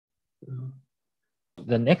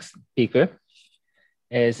The next speaker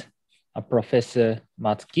is Professor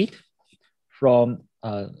Kyed from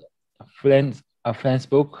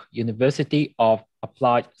Flensburg University of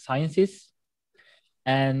Applied Sciences.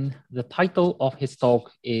 And the title of his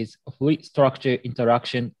talk is Fluid Structure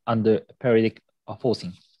Interaction Under Periodic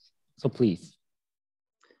Forcing. So please.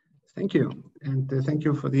 Thank you. And thank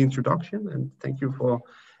you for the introduction, and thank you for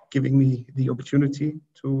giving me the opportunity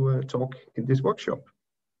to talk in this workshop.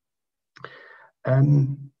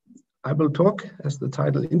 I will talk, as the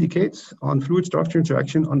title indicates, on fluid structure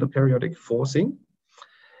interaction under periodic forcing.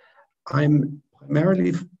 I'm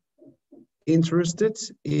primarily interested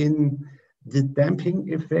in the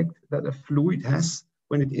damping effect that a fluid has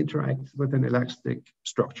when it interacts with an elastic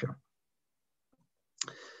structure.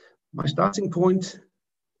 My starting point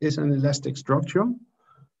is an elastic structure,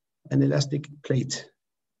 an elastic plate,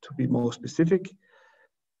 to be more specific,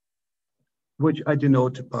 which I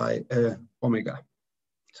denote by omega.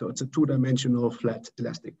 So it's a two-dimensional flat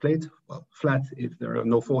elastic plate. Well, flat if there are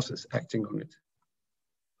no forces acting on it.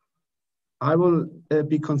 I will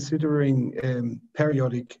be considering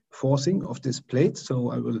periodic forcing of this plate. So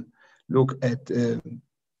I will look at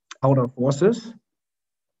outer forces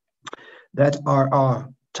that are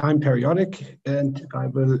time periodic, and I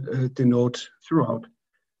will denote throughout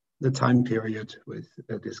the time period with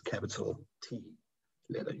this capital T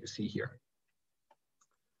letter you see here.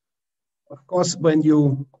 Of course, when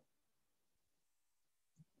you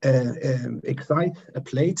excite a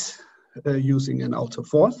plate using an outer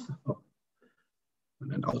force,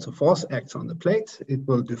 when an outer force acts on the plate, it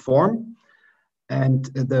will deform, and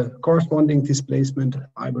the corresponding displacement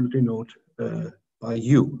I will denote by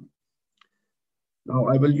U. Now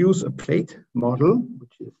I will use a plate model,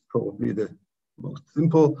 which is probably the most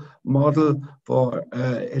simple model for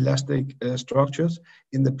elastic structures.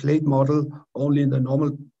 In the plate model, only the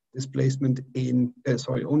normal displacement in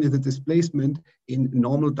only the displacement in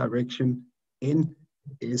normal direction N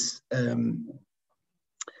is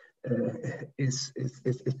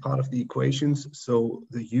part of the equations. So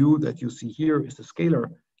the U that you see here is the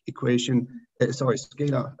scalar equation,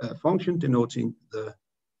 scalar function denoting the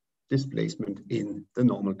displacement in the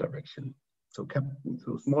normal direction. So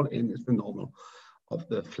small n is the normal of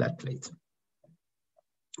the flat plate.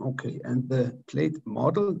 Okay, and the plate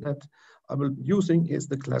model that I will be using is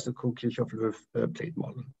the classical Kirchhoff-Löw plate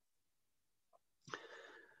model.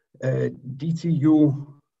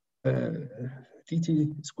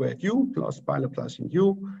 dt squared u plus pi Laplacian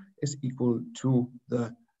u is equal to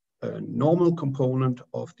the normal component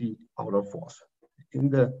of the outer force. In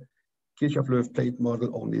the Kirchhoff-Löw plate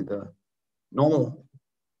model, only the normal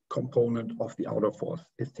component of the outer force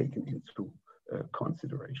is taken into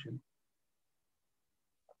consideration.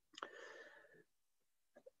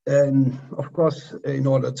 And of course, in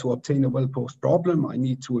order to obtain a well-posed problem, I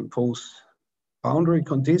need to impose boundary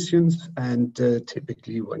conditions. And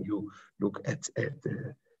typically, when you look at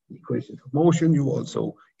the equations of motion, you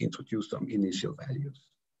also introduce some initial values.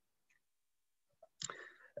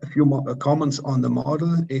 A few more comments on the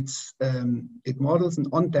model. It models an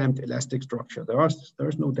undamped elastic structure. There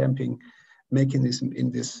is no damping mechanism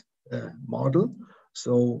in this model.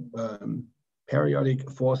 So periodic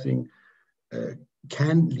forcing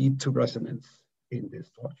can lead to resonance in this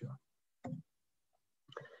structure.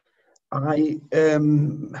 I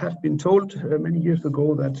have been told many years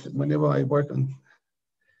ago that whenever I work on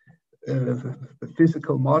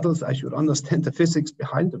physical models, I should understand the physics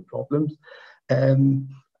behind the problems.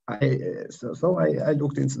 So I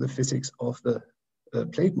looked into the physics of the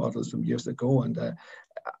plate model some years ago, and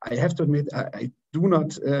I have to admit I do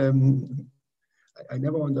not, I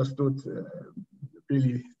never understood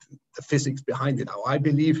really the physics behind it. Now I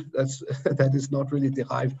believe that is not really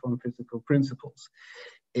derived from physical principles.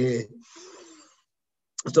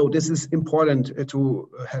 So this is important to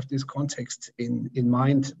have this context in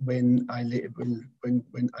mind when I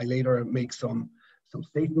later make some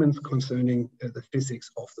statements concerning the physics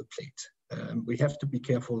of the plate. We have to be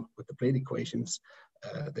careful with the plate equations.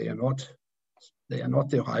 They are not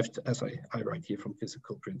derived, as I write here, from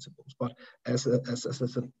physical principles, but at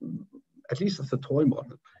least as a toy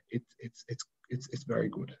model, it's very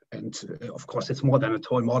good. And of course, it's more than a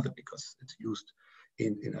toy model because it's used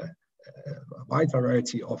in a wide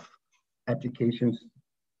variety of applications.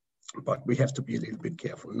 But we have to be a little bit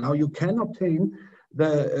careful. Now, you can obtain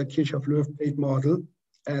the Kirchhoff-Löw plate model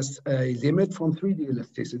as a limit from 3D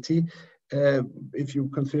elasticity. If you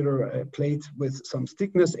consider a plate with some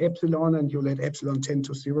thickness epsilon and you let epsilon tend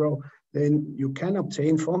to 0, then you can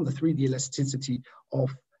obtain from the 3D elasticity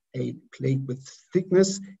of a plate with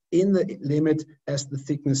thickness in the limit as the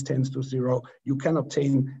thickness tends to 0, you can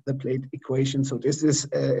obtain the plate equation. So this is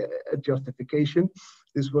a justification.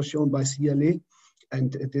 This was shown by CLA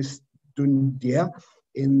and this Dundier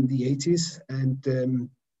in the 80s. And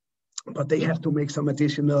but they have to make some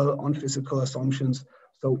additional on-physical assumptions.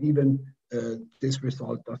 So even this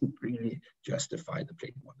result doesn't really justify the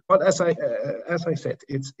plate model. But as I said,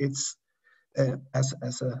 it's as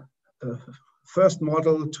a first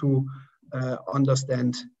model to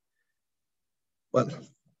understand. Well,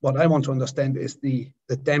 what I want to understand is the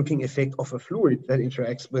damping effect of a fluid that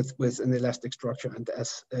interacts with an elastic structure, and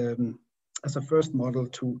as a first model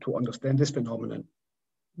to understand this phenomenon,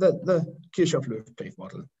 the Kirchhoff-Löw plate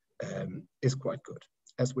model is quite good,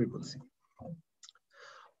 as we will see.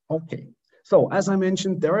 Okay, so as I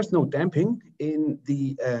mentioned, there is no damping in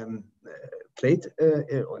the plate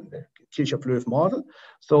on the Kirchhoff-Löw model.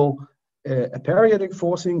 So a periodic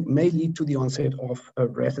forcing may lead to the onset of a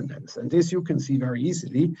resonance. And this you can see very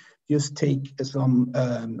easily. Just take some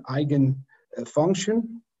eigen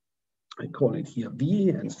function, I call it here V,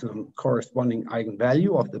 and some corresponding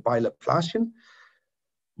eigenvalue of the bi-Laplacian,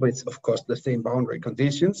 with of course the same boundary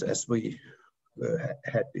conditions as we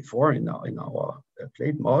had before in our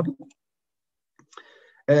plate model.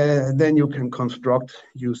 Then you can construct,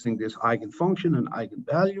 using this eigenfunction and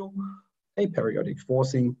eigenvalue, a periodic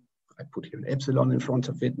forcing. I put here an epsilon in front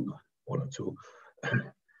of it in order to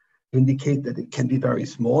indicate that it can be very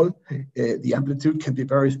small. The amplitude can be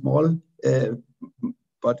very small,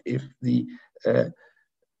 but if the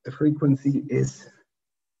frequency is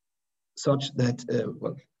such that,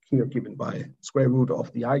 well, here given by square root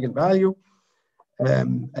of the eigenvalue,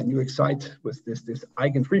 and you excite with this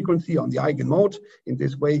eigenfrequency on the eigenmode, in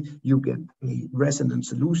this way you get a resonant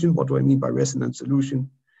solution. What do I mean by resonant solution?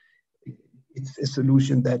 It's a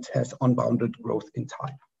solution that has unbounded growth in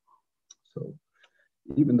time. So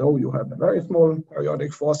even though you have a very small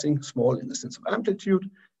periodic forcing, small in the sense of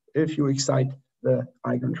amplitude, if you excite the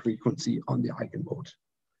eigenfrequency on the eigenmode,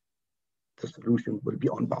 the solution will be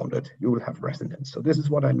unbounded. You will have resonance. So this is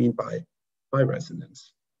what I mean by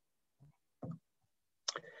resonance.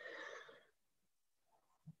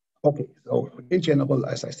 Okay, so in general,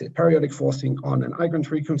 as I said, periodic forcing on an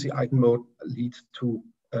eigenfrequency eigenmode leads to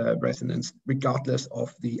resonance regardless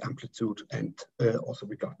of the amplitude and also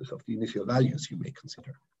regardless of the initial values you may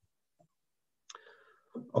consider.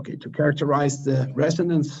 Okay, to characterize the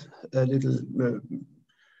resonance a little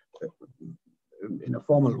in a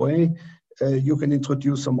formal way, you can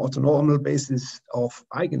introduce some orthonormal basis of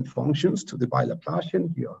eigenfunctions to the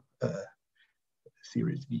bi-Laplacian here.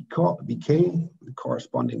 Series Vk, the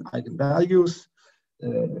corresponding eigenvalues,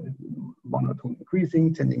 monotone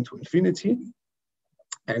increasing, tending to infinity,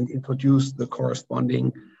 and introduce the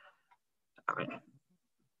corresponding, I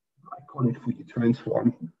call it Fourier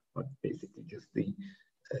transform, but basically just the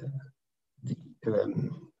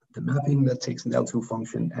mapping that takes an L2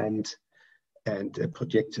 function and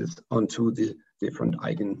projects it onto the different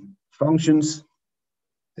eigenfunctions.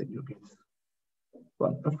 Then you get,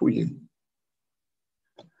 well, a Fourier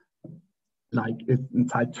like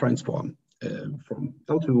type transform from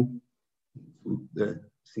L2 to the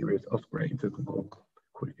series of square integral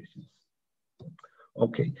coefficients.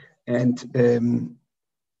 Okay, and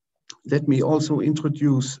let me also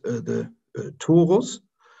introduce the torus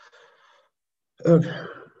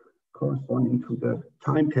corresponding to the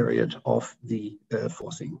time period of the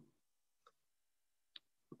forcing.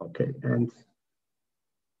 Okay, and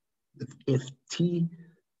if t,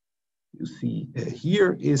 you see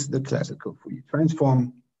here is the classical Fourier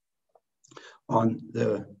transform on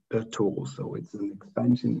the torus. So it's an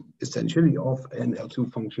expansion essentially of an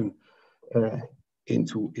L2 function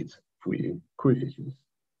into its Fourier coefficients.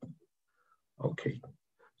 Okay,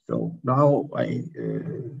 so now I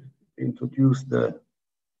introduce the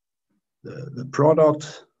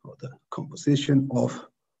product or the composition of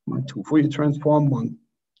my two Fourier transform, one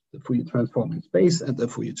the Fourier transform in space and the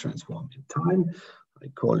Fourier transform in time. I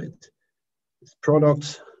call it this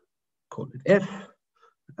product, call it F,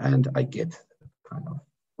 and I get kind of,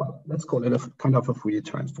 well, let's call it a kind of a Fourier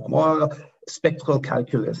transform or a spectral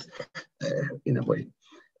calculus in a way,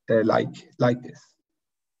 like this.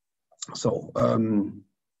 So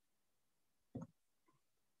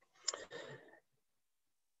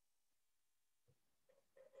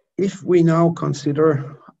if we now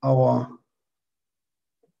consider our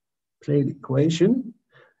plate equation,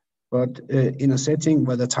 but in a setting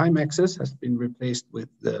where the time axis has been replaced with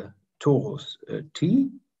the torus t,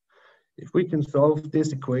 if we can solve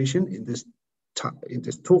this equation in this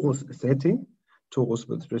torus setting, torus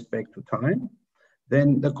with respect to time,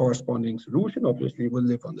 then the corresponding solution obviously will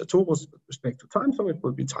live on the topos with respect to time, so it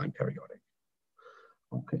will be time periodic.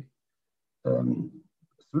 Okay.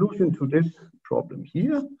 Solution to this problem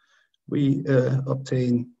here, we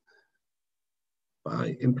obtain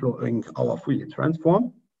by employing our Fourier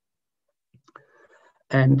transform.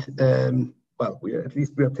 And well, we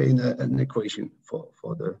obtain an equation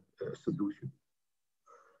for the solution.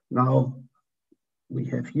 Now we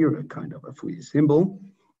have here a kind of a Fourier symbol.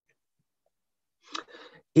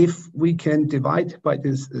 If we can divide by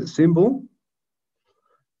this symbol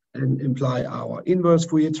and imply our inverse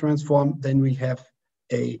Fourier transform, then we have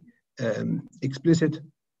a explicit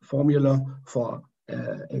formula for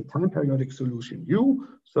a time periodic solution U.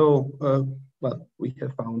 So, well, we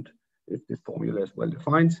have found, if this formula is well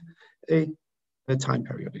defined, a time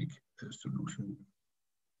periodic solution.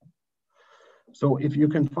 So if you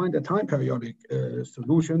can find a time periodic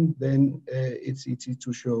solution, then it's easy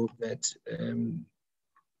to show that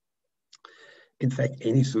in fact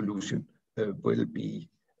any solution will be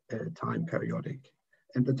time periodic.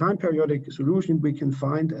 And the time periodic solution we can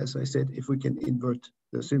find, as I said, if we can invert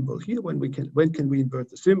the symbol here. When can we invert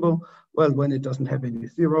the symbol? Well, when it doesn't have any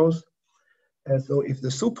zeros. So if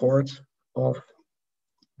the support of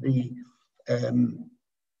the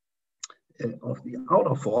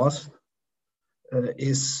outer force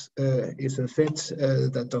is a set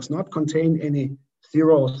that does not contain any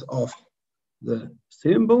zeros of the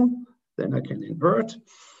symbol, then I can invert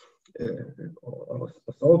or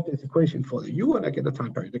solve this equation for the U, and I get a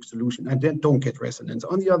time periodic solution, and then don't get resonance.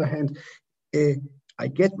 On the other hand, I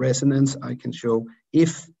get resonance. I can show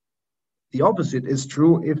if the opposite is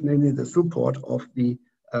true, if namely the support of the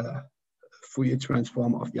Fourier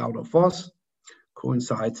transform of the outer force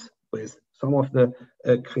coincides with some of the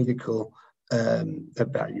critical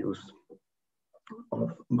values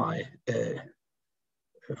of my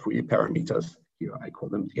Fourier parameters. Here I call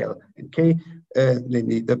them L and K,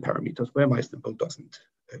 namely the parameters where my symbol doesn't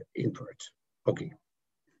invert. Okay.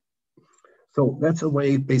 So that's a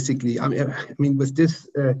way, basically. I mean, with this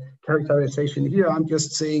characterization here, I'm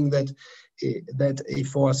just saying that a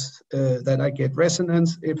force that I get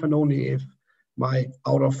resonance if and only if my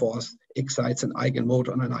outer force excites an eigenmode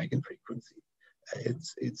on an eigenfrequency.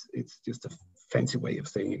 It's just a fancy way of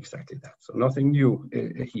saying exactly that. So nothing new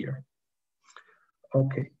here.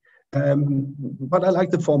 Okay. But I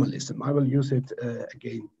like the formalism. I will use it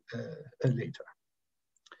again later.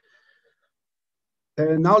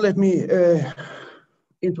 Now let me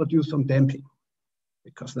introduce some damping,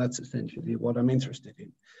 because that's essentially what I'm interested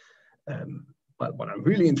in. But what I'm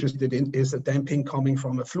really interested in is a damping coming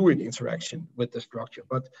from a fluid interaction with the structure.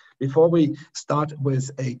 But before we start with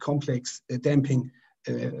a complex damping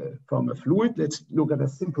from a fluid, let's look at a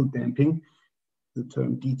simple damping. The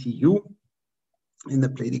term dTu in the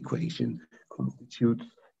plate equation constitutes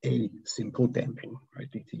a simple damping, right?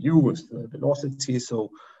 dTu is the velocity,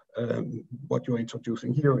 so what you're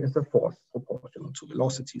introducing here is a force proportional to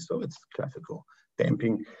velocity, so it's classical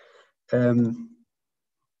damping.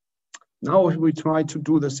 Now we try to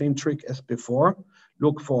do the same trick as before,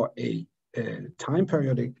 look for a time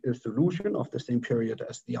periodic solution of the same period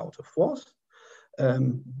as the outer force.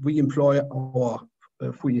 We employ our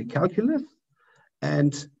Fourier calculus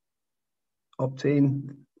and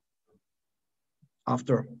obtain,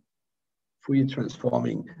 after Fourier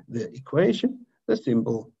transforming the equation, the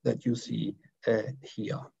symbol that you see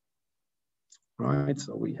here. Right,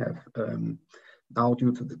 so we have now,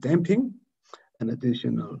 due to the damping, an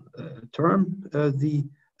additional term, the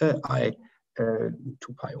I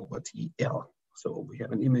 2 pi over TL. So we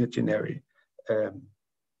have an imaginary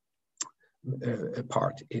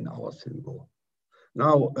part in our symbol.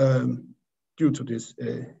 Now, due to this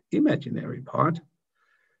imaginary part,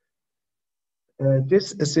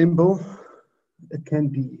 this symbol can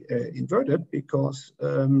be inverted because,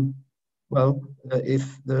 well,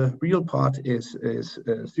 if the real part is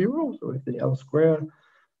 0, so if the L squared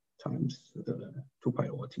times 2 pi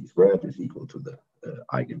over T squared is equal to the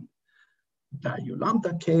eigen value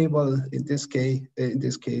lambda k, well, in this case,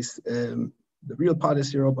 the real part is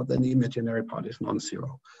 0, but then the imaginary part is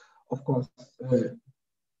non-zero. Of course,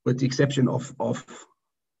 with the exception of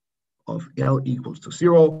L equals to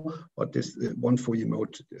 0, but this one Fourier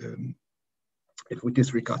mode, if we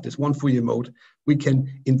disregard this one Fourier mode, we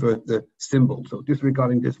can invert the symbol. So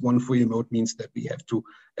disregarding this one Fourier mode means that we have to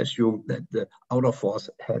assume that the outer force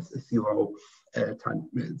has a zero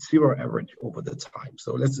average over the time.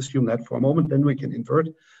 So let's assume that for a moment, then we can invert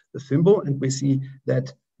the symbol, and we see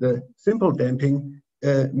that the simple damping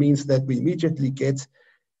means that we immediately get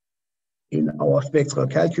in our spectral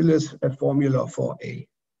calculus a formula for a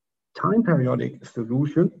time periodic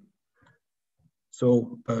solution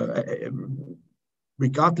So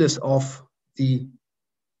regardless of the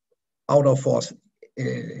outer force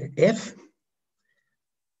F,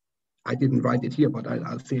 I didn't write it here, but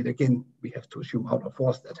I'll say it again. We have to assume outer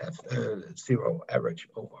force that have zero average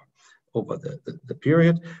over the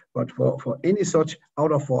period. But for any such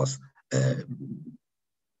outer force,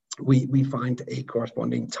 we find a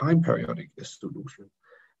corresponding time periodic solution.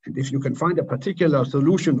 And if you can find a particular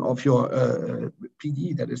solution of your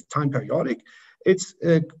PD that is time periodic, it's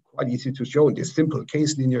quite easy to show in this simple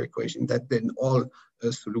case linear equation that then all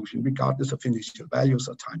solutions, regardless of initial values,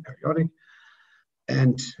 are time periodic.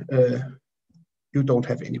 And you don't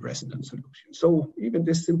have any resonance solution. So even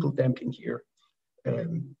this simple damping here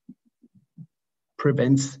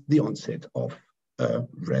prevents the onset of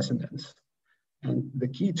resonance. And the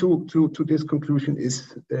key to this conclusion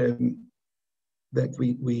is that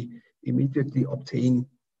we immediately obtain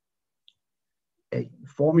a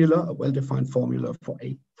formula, a well-defined formula for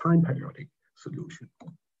a time periodic solution.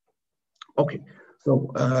 Okay,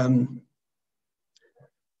 so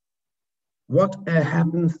what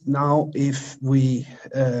happens now if we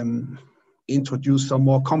introduce some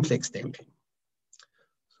more complex damping?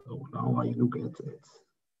 So now I look at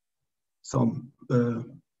some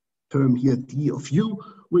term here, D of U,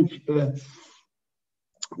 which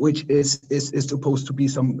is supposed to be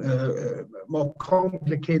some more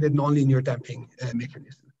complicated nonlinear damping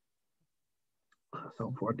mechanism.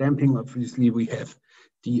 So for damping, obviously we have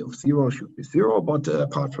D of 0 should be 0, but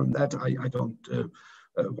apart from that, I don't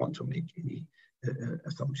want to make any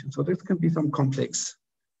assumptions. So this can be some complex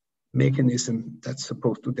mechanism that's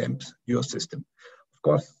supposed to damp your system. Of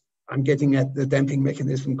course, I'm getting at the damping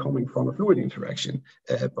mechanism coming from a fluid interaction,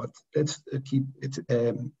 but let's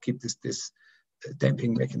keep this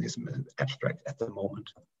damping mechanism abstract at the moment.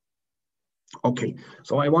 Okay,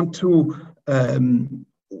 so I want to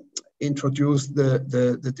introduce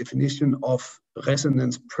the definition of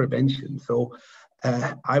resonance prevention. So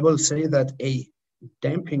I will say that a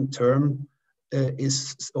damping term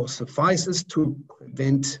is or suffices to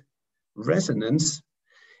prevent resonance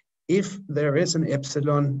if there is an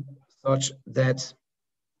epsilon such that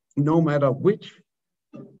no matter which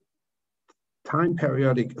time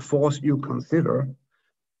periodic force you consider,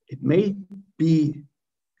 it may be,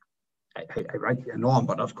 I write here norm,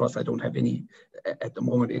 but of course I don't have any at the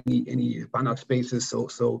moment any Banach spaces,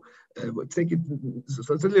 so we'll take it.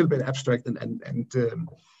 So it's a little bit abstract and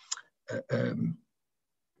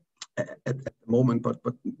at the moment, but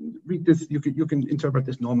read this. You can interpret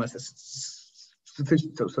this norm as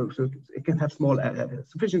sufficient, so it can have small,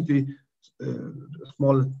 sufficiently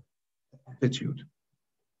small amplitude.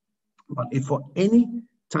 But if for any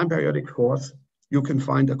time periodic force you can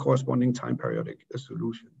find a corresponding time periodic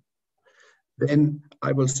solution, then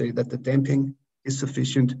I will say that the damping is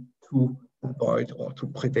sufficient to avoid or to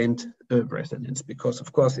prevent resonance. Because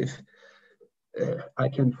of course, if I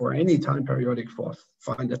can for any time periodic force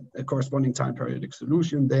find a corresponding time periodic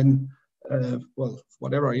solution, then well,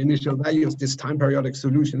 whatever initial values this time periodic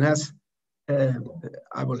solution has,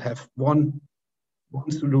 I will have one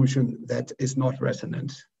solution that is not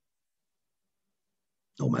resonant,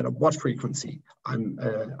 no matter what frequency I'm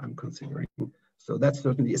considering. So that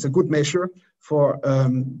certainly is a good measure for a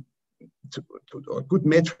good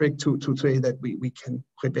metric to say that we can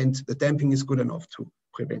prevent, the damping is good enough to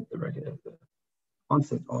prevent the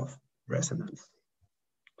onset of resonance.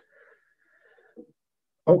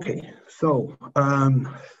 Okay, so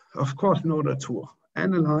of course, in order to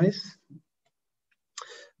analyze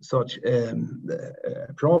such a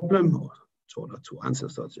problem, or in order to answer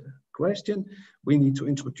such a question, we need to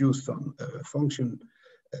introduce some function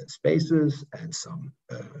spaces and some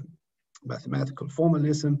mathematical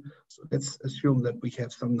formalism. So let's assume that we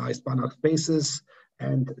have some nice Banach spaces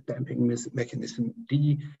and damping mechanism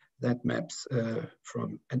D that maps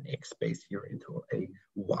from an X space here into a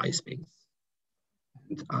Y space.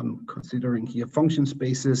 And I'm considering here function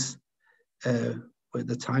spaces where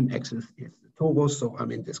the time axis is the torus, so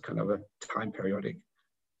I'm in this kind of a time periodic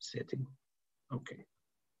setting. Okay.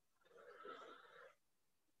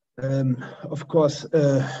 Of course,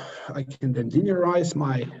 I can then linearize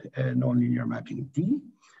my nonlinear mapping D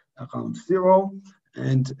around 0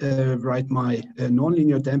 and write my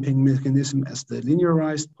nonlinear damping mechanism as the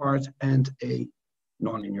linearized part and a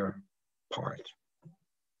nonlinear part.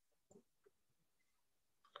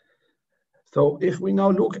 So if we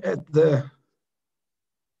now look at the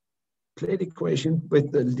plate equation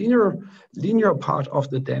with the linear part of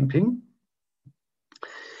the damping,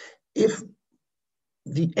 if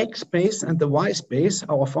the X space and the Y space,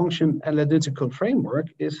 our function analytical framework,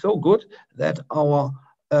 is so good that our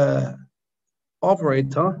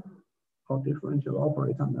operator called differential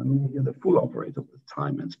operator, and I mean here the full operator with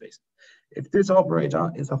time and space. If this operator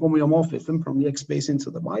is a homeomorphism from the X space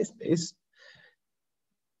into the Y space,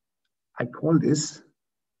 I call this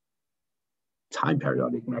time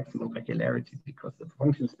periodic maximal regularity, because the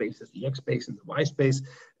function spaces, the X space and the Y space,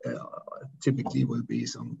 typically will be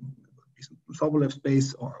some Sobolev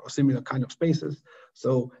space or similar kind of spaces.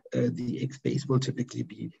 So the X space will typically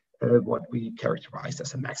be what we characterize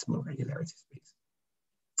as a maximal regularity space.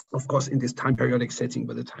 Of course, in this time periodic setting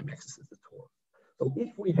where the time axis is the torus. So if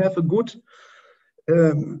we have a good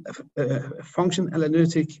function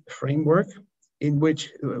analytic framework in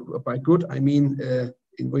which, by good, I mean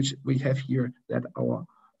in which we have here that our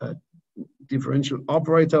differential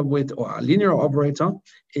operator with, or a linear operator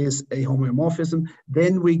is a homeomorphism,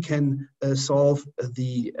 then we can solve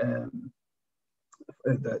the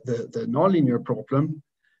nonlinear problem,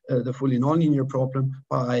 the fully nonlinear problem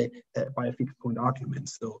by a fixed point argument.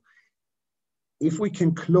 So if we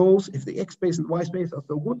can close, if the X space and Y space are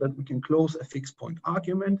so good that we can close a fixed point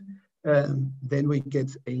argument, then we get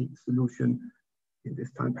a solution in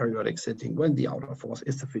this time periodic setting when the outer force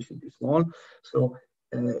is sufficiently small. So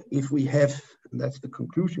if we have, and that's the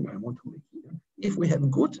conclusion I want to make here, if we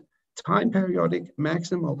have good time periodic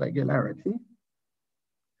maximal regularity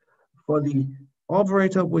for the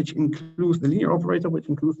operator which includes the linear operator, which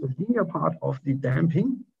includes the linear part of the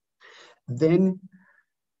damping, then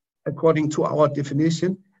according to our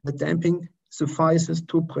definition, the damping suffices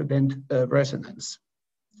to prevent resonance.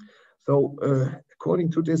 So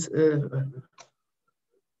according to this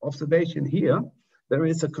observation here, there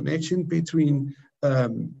is a connection between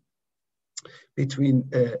the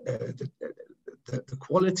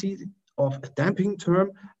quality of a damping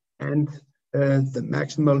term and the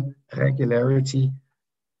maximal regularity,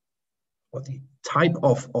 or the type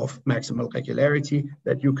of maximal regularity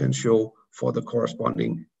that you can show for the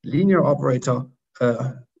corresponding linear operator.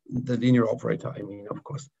 The linear operator, I mean, of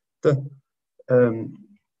course, the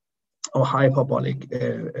or hyperbolic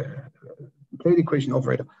plate equation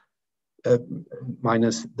operator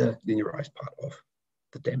minus the linearized part of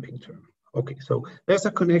the damping term. Okay, so there's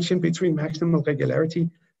a connection between maximal regularity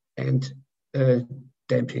and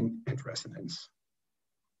damping and resonance.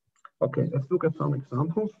 Okay, let's look at some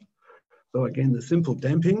examples. So again, the simple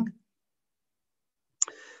damping.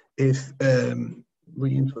 If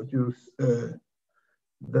we introduce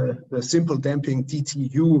the simple damping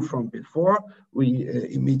dTu from before, we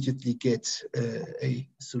immediately get a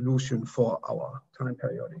solution for our time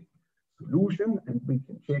periodic solution, and we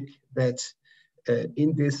can check that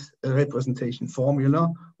in this representation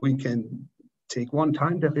formula, we can take one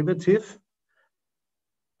time derivative,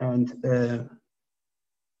 and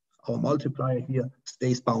our multiplier here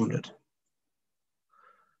stays bounded.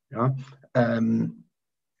 Yeah.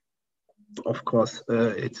 Of course,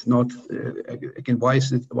 it's not, again, why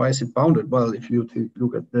is it bounded? Well, if you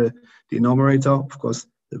look at the denominator, of course,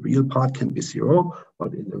 the real part can be 0,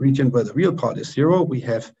 but in the region where the real part is 0, we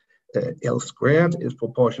have L squared is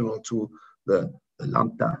proportional to the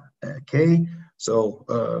lambda k. So,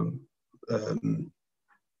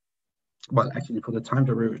 well, actually for the time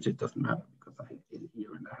derivative, it doesn't matter because I have L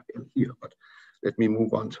here and I have L here, but let me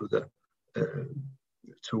move on to the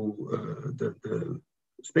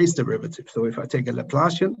space derivative. So if I take a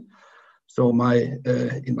Laplacian, so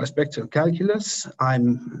in my spectral calculus,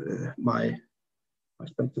 my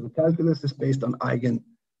spectral calculus is based on eigen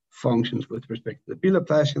functions with respect to the B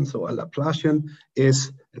Laplacian. So a Laplacian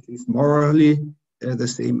is at least morally the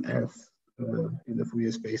same as in the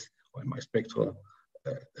Fourier space, or in my spectral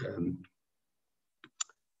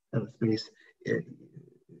space,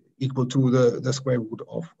 equal to the square root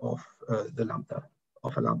of the lambda,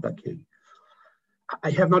 of a lambda k.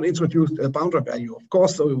 I have not introduced a boundary value, of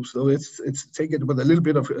course, so it's take it with a little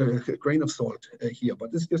bit of a grain of salt here,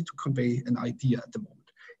 but it's just to convey an idea at the moment.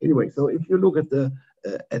 Anyway, so if you look at the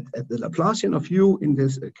Laplacian of u in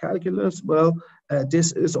this calculus, well,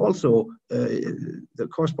 this is also the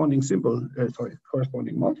corresponding symbol,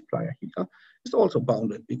 corresponding multiplier here is also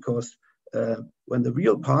bounded, because when the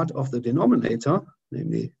real part of the denominator,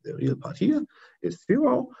 namely the real part here, is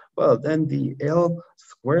 0, well, then the L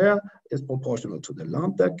square is proportional to the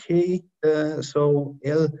lambda k, so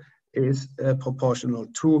L is proportional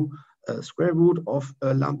to square root of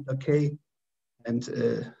lambda k, and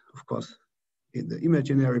of course, in the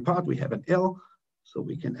imaginary part, we have an L, so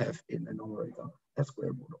we can have in the numerator a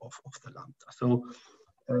square root of the lambda. So,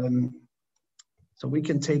 so we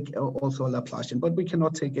can take also a Laplacian, but we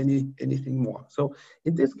cannot take anything more. So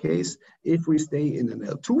in this case, if we stay in an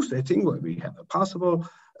L2 setting where we have a possible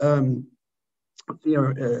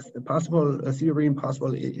theorem, possible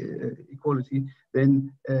equality,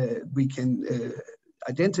 then we can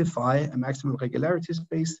identify a maximal regularity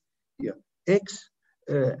space here, X,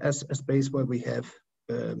 as a space where we have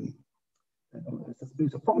a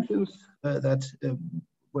space of functions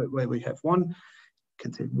where we have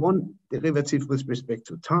can take one derivative with respect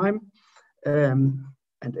to time and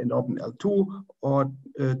end up in L2, or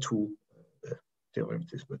two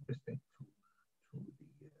derivatives with respect to the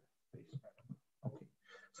space. Okay,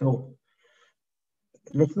 so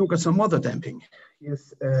let's look at some other damping.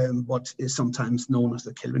 Here's what is sometimes known as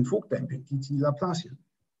the Kelvin-Vogt damping, dt Laplacian.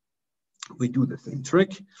 We do the same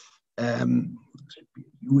trick. Should be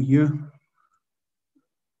U here.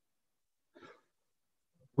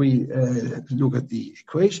 We look at the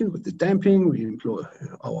equation with the damping. We employ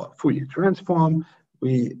our Fourier transform.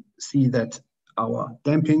 We see that our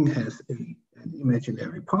damping has an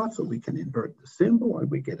imaginary part, so we can invert the symbol and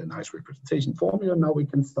we get a nice representation formula. Now we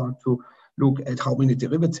can start to look at how many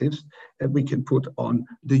derivatives we can put on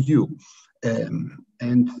the U.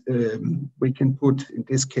 We can put, in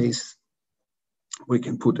this case, we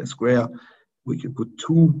can put a square, we can put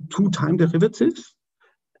two time derivatives,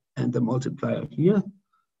 and the multiplier here,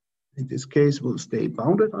 in this case, will stay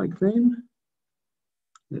bounded, I claim.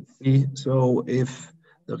 Let's see, so if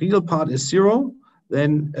the real part is 0,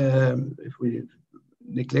 then if we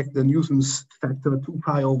neglect the Newton's factor 2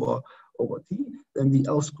 pi over t, then the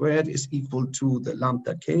L squared is equal to the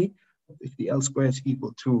lambda k. If the L squared is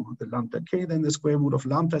equal to the lambda k, then the square root of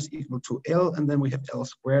lambda is equal to L, and then we have L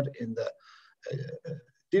squared in the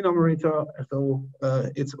denominator, so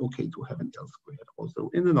it's okay to have an L squared also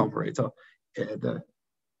in the numerator. The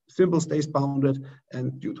symbol stays bounded,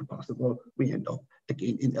 and due to particle, we end up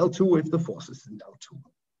again in L2 if the force is in L2.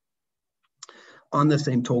 On the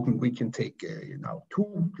same token, we can take now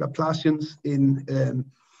two Laplacians in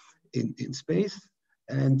space,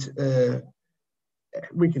 and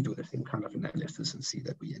we can do the same kind of analysis and see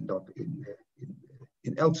that we end up in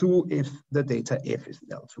L2 if the data F is in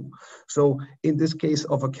L2. So in this case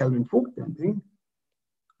of a Kelvin-Vogt damping,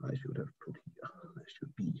 I should have put here, there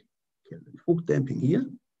should be Kelvin-Vogt damping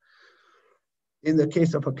here. In the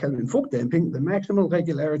case of a Kelvin-Vogt damping, the maximal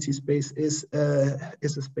regularity space is a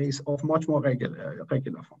space of much more regular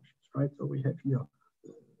functions, right? So we have here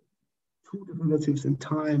two derivatives in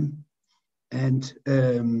time, and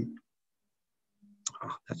that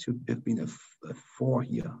should have been a 4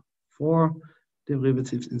 here. 4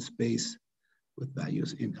 derivatives in space with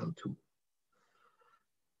values in L2.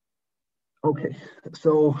 Okay,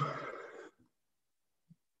 so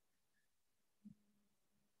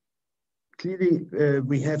clearly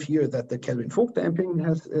we have here that the Kelvin-Vogt damping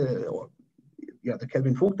has, the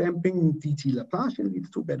Kelvin-Vogt damping dt Laplacian leads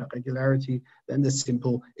to better regularity than the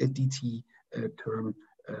simple dt term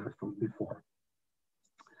from before.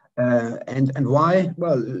 And why?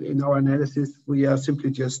 Well, in our analysis, we are simply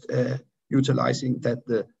just utilizing that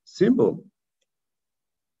the symbol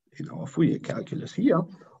in our Fourier calculus here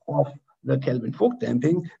of the Kelvin-Vogt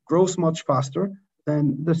damping grows much faster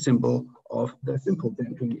than the symbol of the simple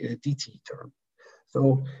damping dt term.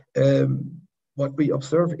 So what we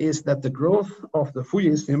observe is that the growth of the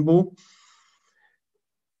Fourier symbol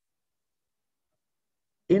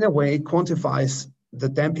in a way quantifies the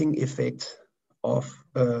damping effect of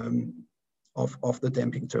the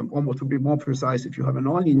damping term. Almost to be more precise, if you have a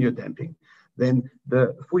nonlinear damping, then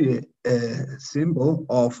the Fourier symbol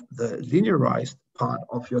of the linearized part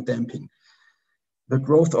of your damping, the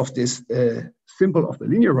growth of this symbol of the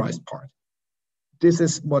linearized part, this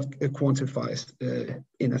is what quantifies,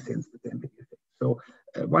 in a sense, the damping effect. So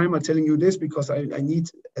why am I telling you this? Because I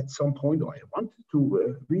need at some point, or I want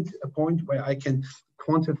to reach a point where I can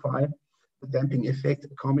quantify the damping effect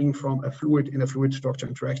coming from a fluid in a fluid structure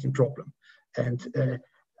interaction problem. And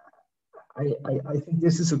I think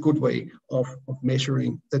this is a good way of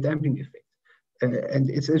measuring the damping effect. And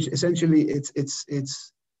it's essentially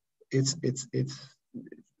it's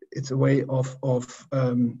a way of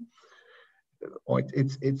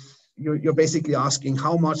you're basically asking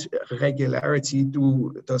how much regularity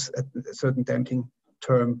does a certain damping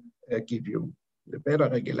term give you. The better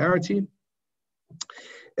regularity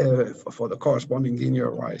for the corresponding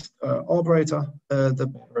linearized operator, the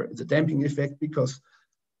better the damping effect, because,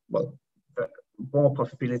 well, the more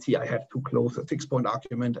possibility I have to close a fixed point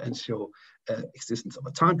argument and show existence of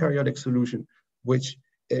a time periodic solution, which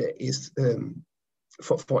is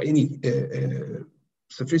for any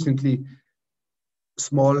sufficiently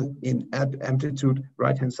small in amplitude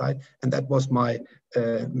right-hand side. And that was my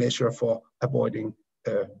measure for avoiding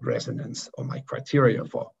resonance, or my criteria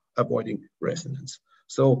for avoiding resonance.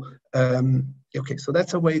 So, okay, so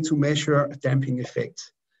that's a way to measure a damping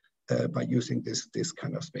effect by using this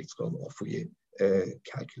kind of spectral or Fourier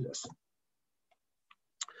calculus.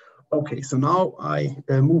 Okay, so now I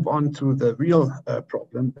move on to the real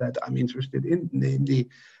problem that I'm interested in, namely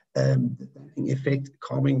the damping effect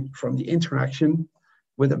coming from the interaction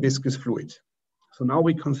with a viscous fluid. So now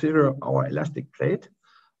we consider our elastic plate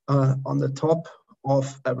on the top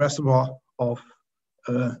of a reservoir of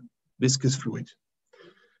viscous fluid.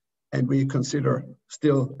 And we consider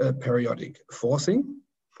still periodic forcing.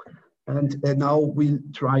 And now we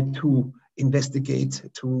try to investigate,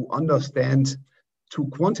 to understand, to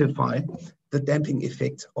quantify the damping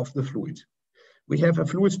effect of the fluid. We have a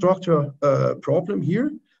fluid structure problem here,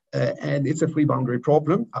 and it's a free boundary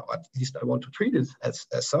problem. At least I want to treat it as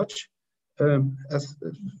such,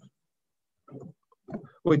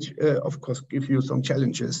 which of course gives you some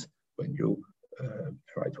challenges when you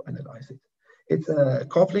try to analyze it. It's a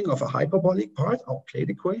coupling of a hyperbolic part, our plate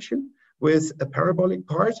equation, with a parabolic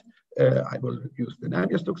part. I will use the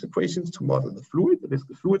Navier-Stokes equations to model the fluid, the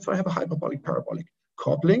viscous fluid. So I have a hyperbolic parabolic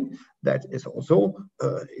coupling that is also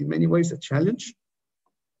in many ways a challenge.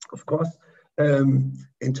 Of course,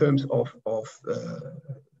 in terms of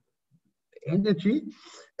energy,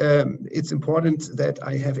 it's important that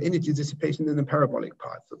I have energy dissipation in the parabolic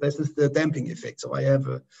part. So this is the damping effect. So I have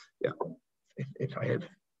a, if I have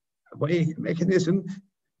a mechanism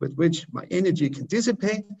with which my energy can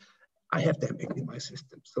dissipate, I have damping in my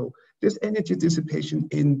system. So this energy dissipation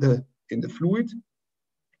in the fluid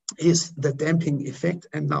is the damping effect.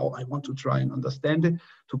 And now I want to try and understand it,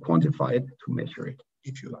 to quantify it, to measure it,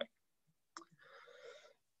 if you like.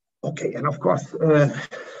 Okay, and of course,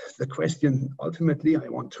 the question ultimately I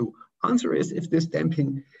want to answer is if this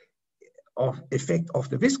damping effect of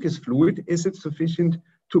the viscous fluid, is it sufficient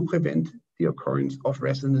to prevent the occurrence of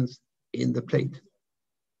resonance in the plate?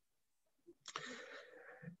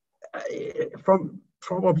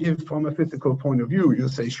 Probably from a physical point of view, you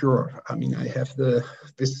say, sure, I mean, I have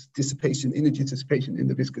this dissipation, energy dissipation in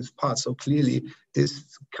the viscous part, so clearly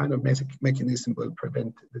this kind of mechanism will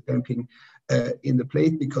prevent the damping in the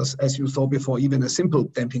plate, because as you saw before, even a simple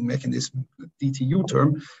damping mechanism, the DTU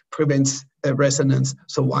term, prevents resonance.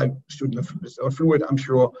 So why shouldn't a fluid, I'm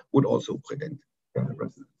sure, would also prevent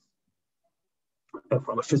resonance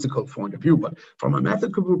from a physical point of view. But from a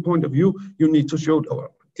mathematical point of view, you need to show, or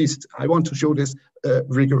at least I want to show this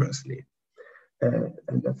rigorously.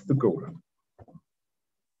 And that's the goal.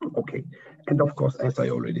 Okay, and of course, as I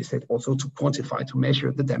already said, also to quantify, to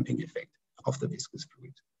measure the damping effect of the viscous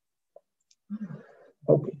fluid.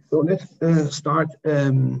 Okay, so let's start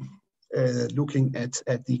looking at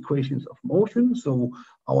the equations of motion. So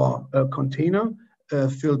our container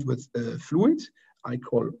filled with fluid, I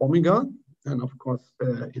call omega, and of course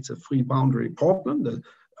it's a free boundary problem.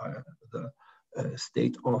 The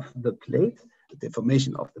state of the plate, the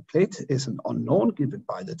deformation of the plate is an unknown given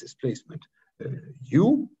by the displacement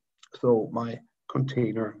u. So my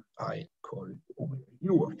container, I call it omega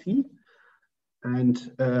u of t, and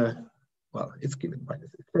well, it's given by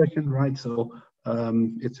this expression, right? So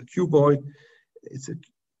it's a cuboid. It's a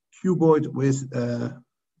cuboid with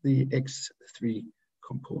the x3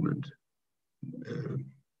 component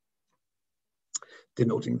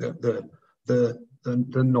denoting the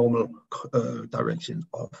normal direction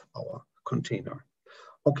of our container.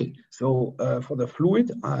 Okay, so for the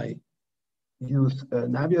fluid, I use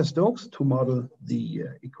Navier-Stokes to model the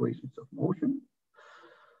equations of motion.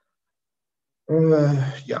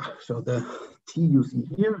 Yeah, so the T you see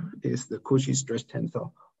here is the Cauchy stress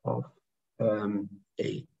tensor of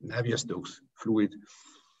a Navier-Stokes fluid.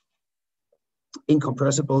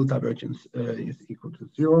 Incompressible divergence is equal to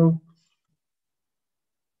 0.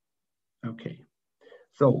 Okay,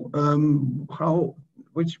 so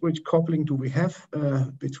which coupling do we have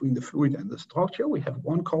between the fluid and the structure? We have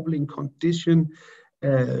one coupling condition,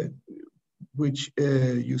 which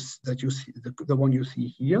you see, the one you see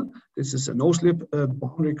here. This is a no-slip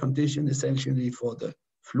boundary condition essentially for the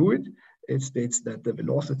fluid. It states that the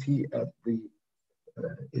velocity at the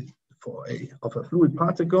of a fluid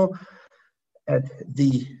particle at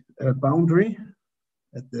the boundary,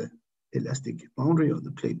 at the elastic boundary or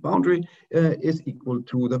the plate boundary is equal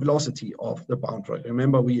to the velocity of the boundary.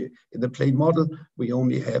 Remember, in the plate model, we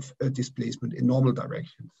only have a displacement in normal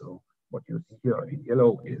direction. So what you see here in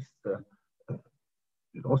yellow is the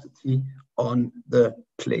velocity on the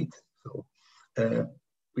plate. So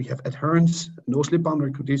we have adherence, no slip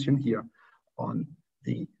boundary condition here on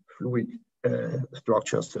the fluid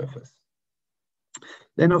structure surface.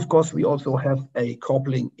 Then, of course, we also have a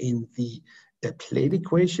coupling in the plate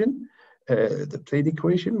equation. The plate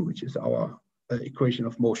equation, which is our equation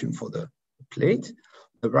of motion for the plate.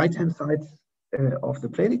 The right-hand side of the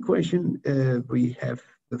plate equation, we have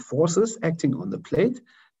the forces acting on the plate.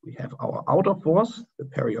 We have our outer force, the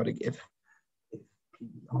periodic FPER.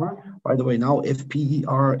 By the way, now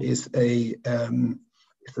FPER is a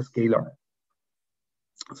scalar.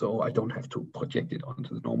 So I don't have to project it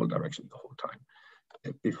onto the normal direction the whole time.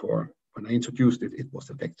 Before, when I introduced it, it was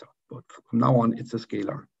a vector. But from now on, it's a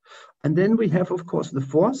scalar. And then we have, of course, the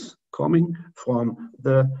force coming from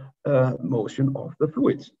the motion of the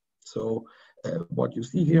fluid. So what you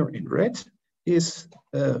see here in red is,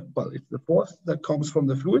 well, it's the force that comes from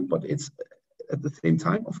the fluid, but it's at the same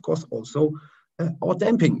time, of course, also our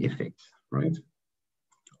damping effect, right?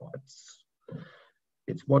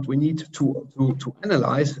 It's what we need to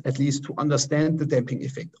analyze, at least to understand the damping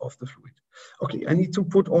effect of the fluid. Okay, I need to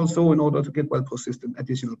put also, in order to get well-posed system,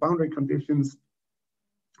 additional boundary conditions,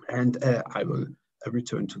 and I will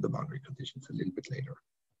return to the boundary conditions a little bit later.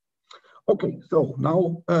 Okay, so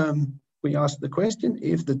now we ask the question,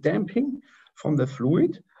 if the damping from the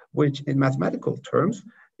fluid, which in mathematical terms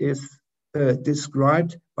is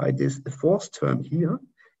described by this force term here,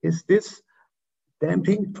 is this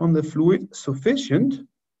damping from the fluid sufficient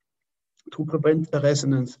to prevent a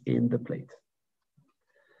resonance in the plate?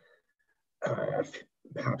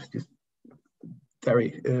 Perhaps just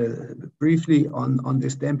very briefly on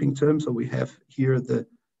this damping term. So we have here the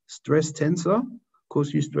stress tensor,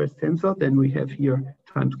 Cauchy stress tensor. Then we have here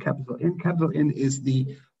times capital N. Capital N is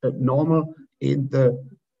the normal in the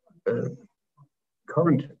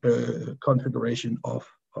current configuration of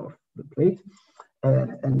the plate.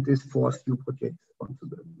 And this force you project onto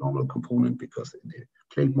the normal component, because in the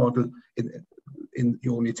plate model,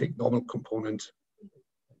 you only take normal component.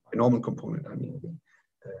 A normal component, I mean the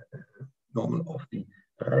normal of the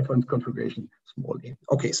reference configuration, small a.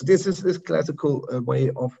 Okay, so this is this classical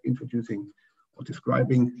way of introducing or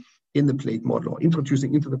describing in the plate model, or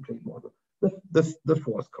introducing into the plate model, the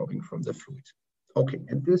force coming from the fluid. Okay,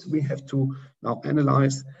 and this we have to now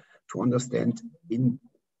analyze to understand the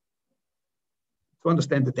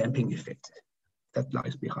damping effect that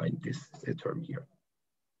lies behind this term here.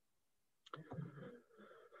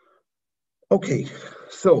 Okay,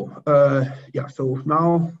 so yeah, so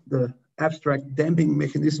now the abstract damping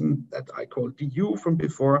mechanism that I called du from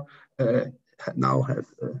before now has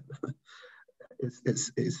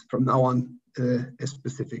is from now on a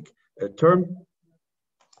specific term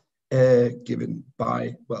given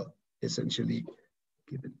by, well, essentially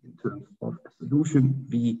given in terms of a solution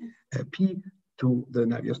Vp to the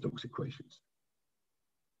Navier-Stokes equations.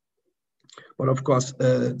 But of course,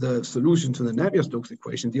 the solution to the Navier-Stokes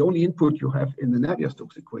equation, the only input you have in the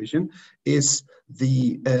Navier-Stokes equation is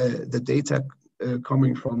the data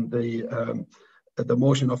coming from the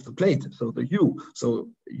motion of the plate, so the u. So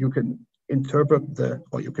you can interpret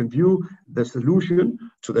or you can view the solution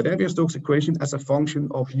to the Navier-Stokes equation as a function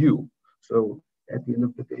of u. So at the end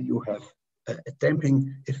of the day, you have a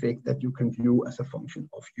damping effect that you can view as a function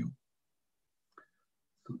of u.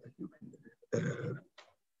 So that you can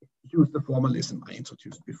use the formalism I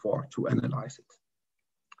introduced before to analyze it.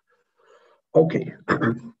 Okay,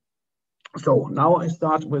 so now I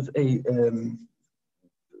start with a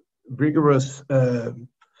rigorous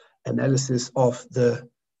analysis of this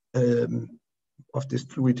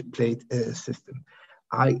fluid plate system.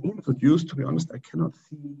 I introduced, to be honest, I cannot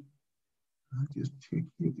see. I'll just check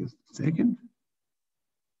here just a second.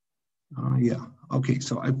 Yeah, okay,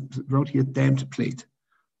 so I wrote here damped plate.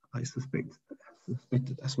 I suspected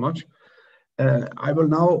as much. I will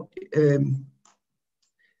now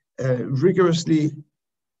rigorously,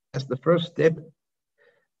 as the first step,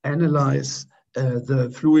 analyze the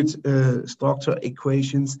fluid structure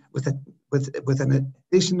equations with an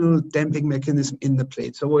additional damping mechanism in the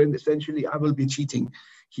plate. So essentially, I will be cheating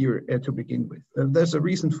here to begin with. There's a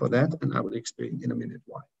reason for that, and I will explain in a minute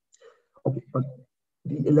why. Okay, but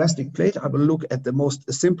the elastic plate, I will look at the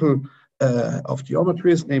most simple of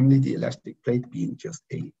geometries, namely the elastic plate being just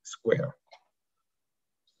a square.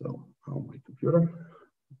 So how my computer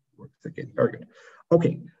works again, very good.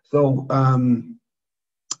 Okay, so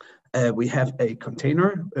we have a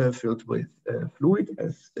container filled with fluid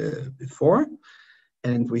as before,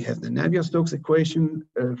 and we have the Navier-Stokes equation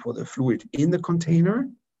for the fluid in the container.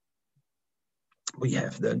 We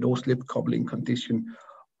have the no-slip coupling condition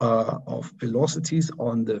of velocities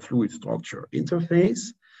on the fluid structure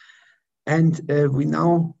interface. And we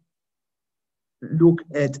now look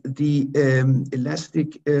at the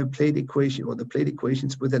elastic plate equation, or the plate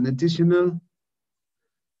equations, with an additional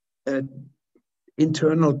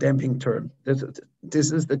internal damping term.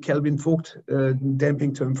 This is the Kelvin-Vogt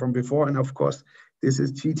damping term from before, and of course, this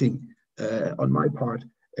is cheating on my part,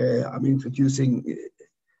 I'm introducing,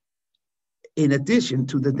 in addition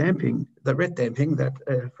to the damping, the red damping that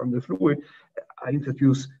from the fluid, I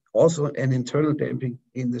introduce also an internal damping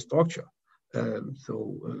in the structure.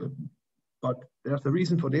 But there's a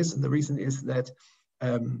reason for this, and the reason is that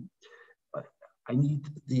I need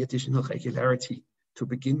the additional regularity to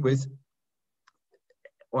begin with,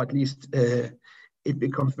 or at least it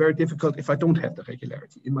becomes very difficult if I don't have the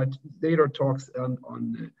regularity. In my later talks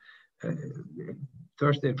on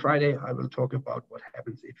Thursday and Friday, I will talk about what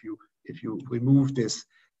happens if you remove this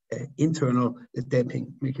internal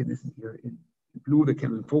damping mechanism here in blue, the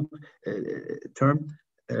Kelvin-Vogt term.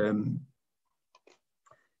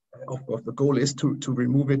 Of course, the goal is to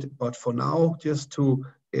remove it, but for now, just to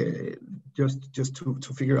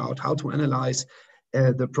figure out how to analyze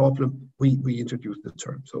the problem, we introduce the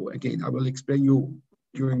term. So again, I will explain you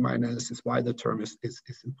during my analysis why the term is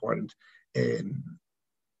important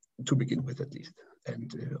to begin with, at least,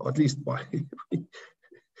 and or at least why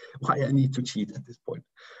I need to cheat at this point.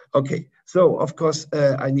 Okay, so of course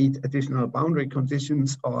I need additional boundary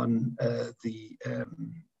conditions on the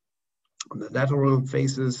lateral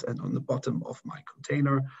faces and on the bottom of my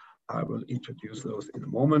container. I will introduce those in a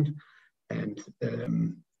moment. And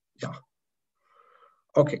yeah,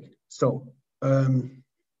 okay, so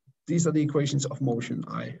these are the equations of motion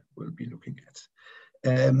I will be looking at.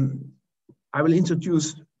 I will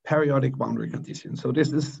introduce periodic boundary conditions. So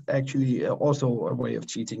this is actually also a way of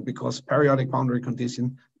cheating, because periodic boundary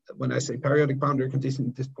condition, when I say periodic boundary condition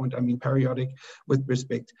at this point, I mean periodic with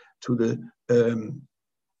respect to the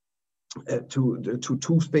to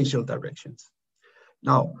two spatial directions.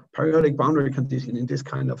 Now, periodic boundary condition in this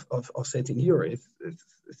kind of setting here is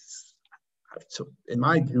so in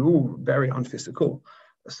my view, very unphysical.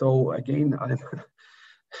 So again, I'm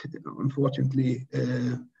unfortunately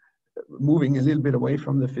moving a little bit away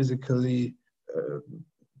from the physically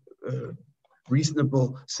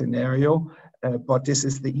reasonable scenario, but this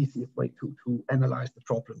is the easiest way to analyze the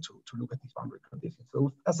problem, to look at these boundary conditions.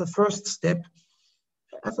 So as a first step,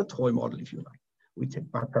 as a toy model, if you like, we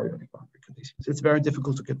take periodic boundary conditions. It's very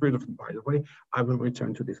difficult to get rid of them, by the way. I will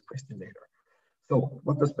return to this question later. So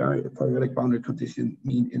what does periodic boundary condition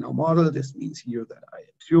mean in our model? This means here that I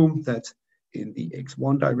assume that in the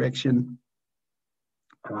x1 direction,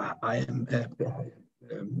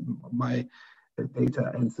 my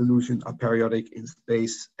data and solution are periodic in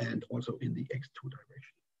space and also in the x2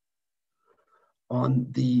 direction. On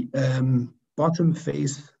the bottom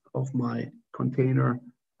face of my container,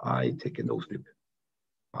 I take a no-slip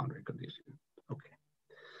boundary condition. Okay.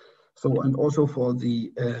 So, and also for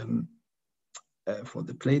the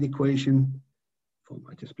plate equation, for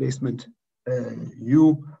my displacement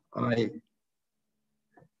u, I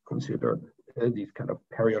consider these kind of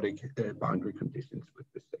periodic boundary conditions with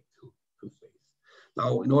respect to space.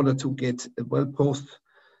 Now, in order to get a well-posed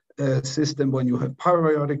system, when you have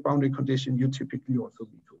periodic boundary condition, you typically also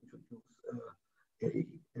need to introduce a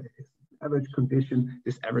average condition.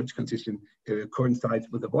 This average condition coincides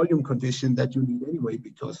with the volume condition that you need anyway,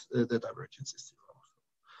 because the divergence is zero.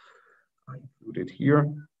 I include it here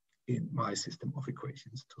in my system of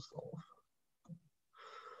equations to solve.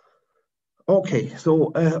 Okay,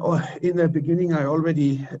 so in the beginning, I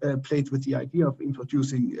already played with the idea of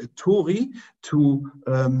introducing tori to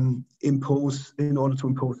impose, in order to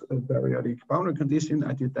impose a periodic boundary condition.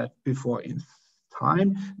 I did that before in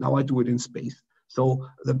time. Now I do it in space. So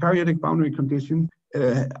the periodic boundary conditions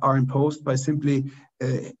are imposed by simply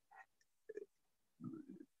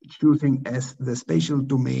choosing as the spatial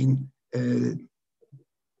domain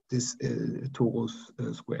this torus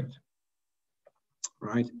squared,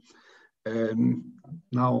 right?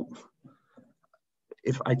 Now,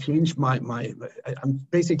 if I change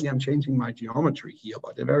I'm changing my geometry here,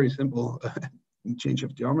 but a very simple change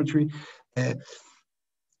of geometry.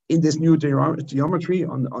 In this new geometry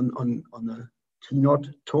on the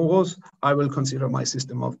T0 torus, I will consider my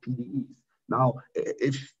system of PDEs. Now,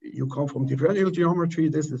 if you come from differential geometry,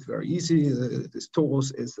 this is very easy. This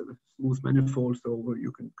torus is a smooth manifold, so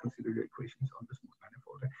you can consider your equations on the smooth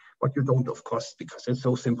manifold. But you don't, of course, because it's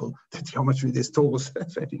so simple, the geometry, this torus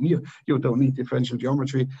setting here, you don't need differential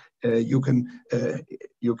geometry. You can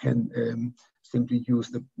simply use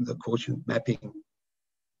the quotient mapping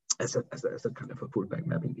as a kind of a pullback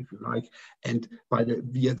mapping, if you like, and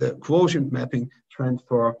via the quotient mapping,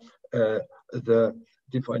 transfer the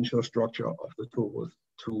differential structure of the torus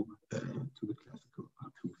to the classical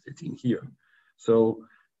R2 setting here. So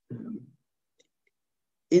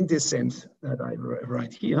in this sense that I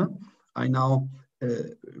write here, I now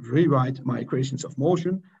rewrite my equations of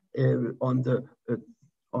motion on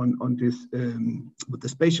on this with the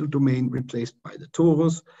spatial domain replaced by the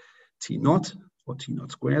torus T naught or T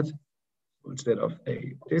naught squared. Instead of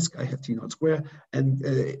a disk, I have T naught square. And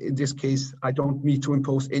in this case, I don't need to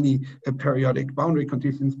impose any periodic boundary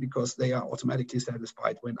conditions because they are automatically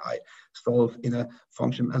satisfied when I solve in a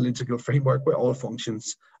function analytical framework where all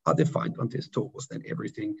functions are defined on this torus. Then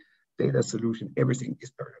everything, data solution, everything is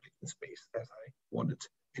periodic in space as I wanted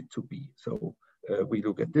it to be. So we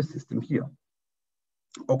look at this system here.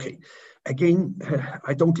 Okay, again,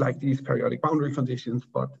 I don't like these periodic boundary conditions,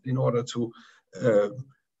 but in order to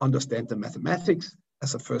understand the mathematics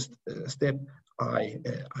as a first step, I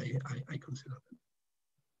consider them.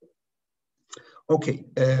 Okay,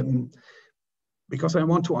 because I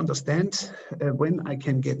want to understand when I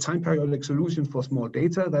can get time periodic solutions for small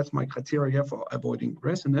data, that's my criteria for avoiding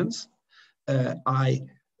resonance. I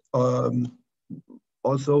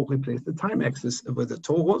also replace the time axis with a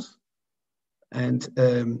torus, and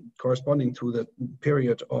corresponding to the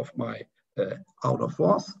period of my outer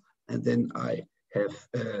force, and then I have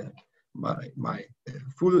my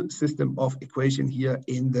full system of equation here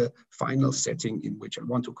in the final setting in which I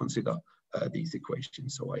want to consider these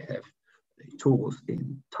equations. So I have a torus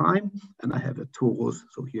in time, and I have a torus,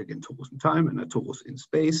 so here again torus in time, and a torus in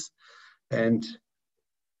space, and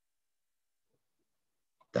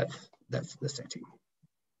that's the setting.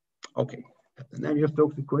 Okay, the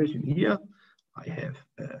Navier-Stokes equation here. I have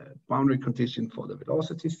a boundary condition for the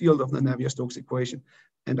velocity field of the Navier-Stokes equation,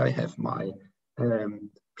 and I have my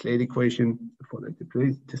Kyed equation for the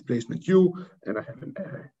displacement u, and I have an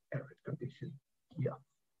average condition here.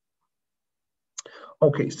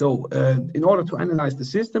 Okay, so in order to analyze the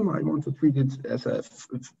system, I want to treat it as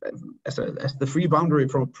the free boundary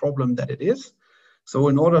problem that it is. So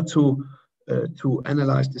in order to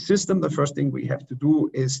analyze the system, the first thing we have to do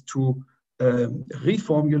is to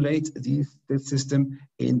reformulate this system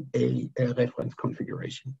in a reference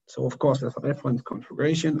configuration. So of course, as a reference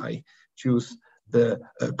configuration, I choose the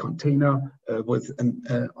container with an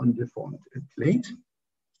undeformed plate.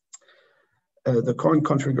 The current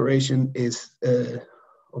configuration is,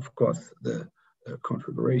 of course, the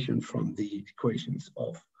configuration from the equations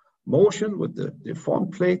of motion with the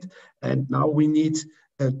deformed plate. And now we need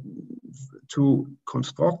to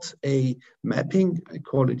construct a mapping, I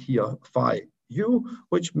call it here phi u,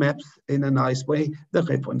 which maps in a nice way the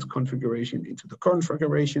reference configuration into the current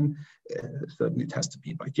configuration. Certainly it has to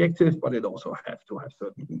be bijective, but it also has to have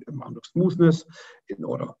certain amount of smoothness in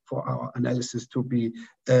order for our analysis to be,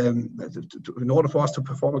 in order for us to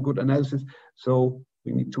perform a good analysis. So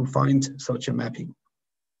we need to find such a mapping.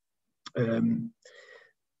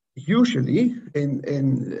 Usually,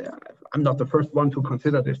 I'm not the first one to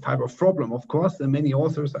consider this type of problem, of course. There are many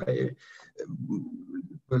authors. I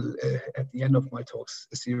will, at the end of my talks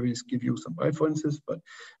series, give you some references, but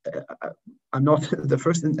I'm not the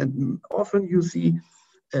first. And often you see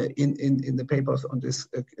in the papers on this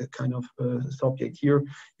kind of subject here,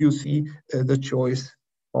 you see the choice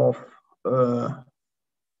of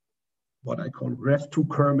what I call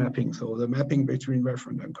ref2cur mapping, so the mapping between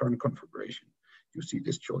reference and current configuration. You see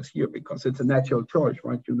this choice here because it's a natural choice,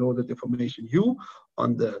 right? You know the deformation u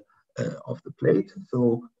on the of the plate,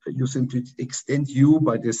 so you simply extend u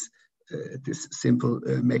by this this simple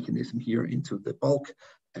mechanism here into the bulk,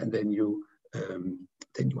 and then you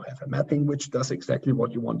have a mapping which does exactly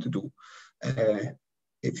what you want to do.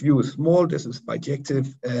 If u is small, this is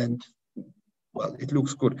bijective, and well, it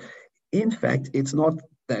looks good. In fact, it's not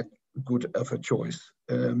that good of a choice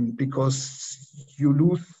because you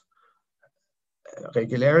lose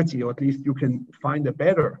regularity, or at least you can find a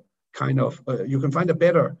better kind of, you can find a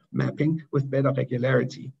better mapping with better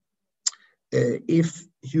regularity. If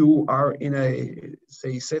you are in a,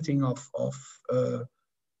 say, setting of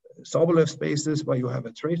Sobolev spaces where you have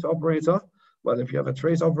a trace operator, well, if you have a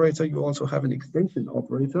trace operator, you also have an extension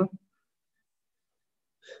operator.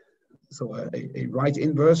 So a right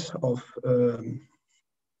inverse of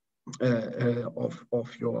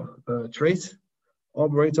your trace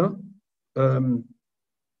operator.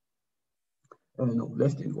 No,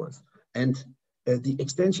 left inverse. And the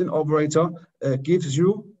extension operator gives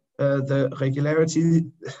you the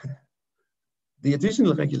regularity, the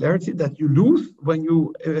additional regularity that you lose when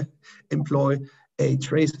you employ a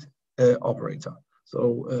trace operator.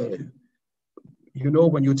 So you know,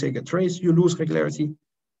 when you take a trace, you lose regularity.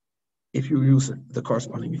 If you use the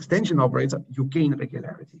corresponding extension operator, you gain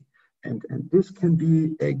regularity. And this can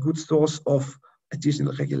be a good source of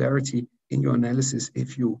additional regularity in your analysis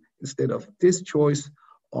if you, instead of this choice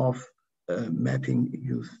of mapping,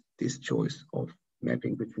 use this choice of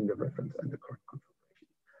mapping between the reference and the current configuration.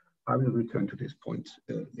 I will return to this point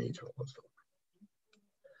later also.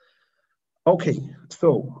 Okay,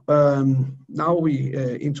 so now we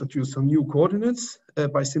introduce some new coordinates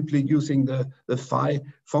by simply using the phi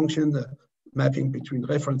function, the mapping between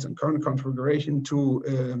reference and current configuration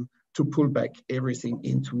to pull back everything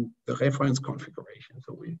into the reference configuration.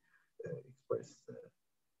 So we express the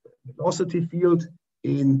velocity field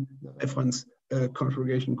in the reference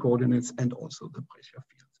configuration coordinates and also the pressure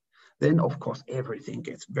field. Then, of course, everything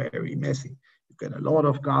gets very messy. You get a lot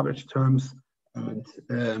of garbage terms, and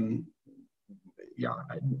yeah,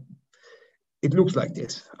 it looks like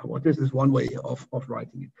this. Well, this is one way of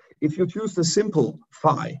writing it. If you choose the simple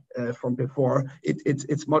phi from before,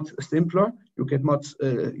 it's much simpler. You get much.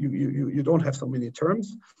 You don't have so many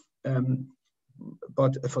terms,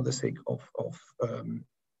 but for the sake of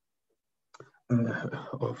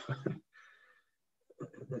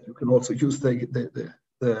that you can also use the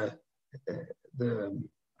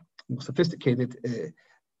more sophisticated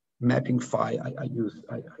mapping phi.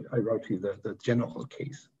 I wrote here the general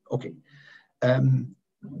case. Okay.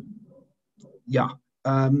 Yeah.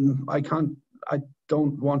 I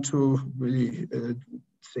don't want to really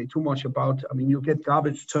say too much about. I mean, you get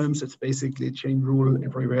garbage terms. It's basically a chain rule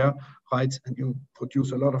everywhere, right? And you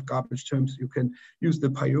produce a lot of garbage terms. You can use the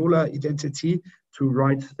Payola identity to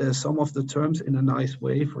write some of the terms in a nice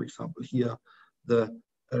way. For example, here the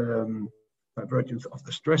divergence of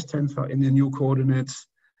the stress tensor in the new coordinates.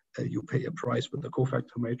 You pay a price with the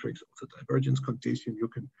cofactor matrix of the divergence condition. You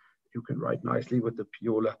can write nicely with the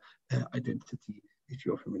Payola identity if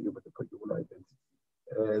you're familiar with the Payola identity.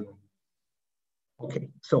 Okay,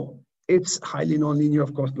 so it's highly nonlinear,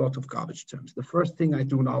 of course, lots of garbage terms. The first thing I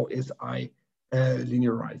do now is I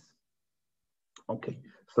linearize. Okay,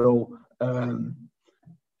 so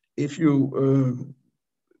if you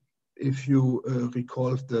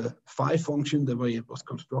recall the phi function, the way it was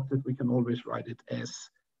constructed, we can always write it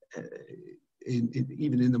as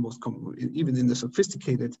even in the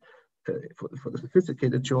sophisticated for the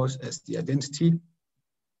sophisticated choice as the identity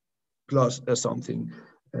plus something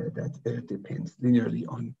that depends linearly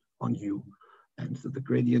on u, and so the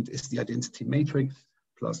gradient is the identity matrix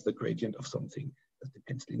plus the gradient of something that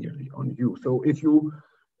depends linearly on u. So if you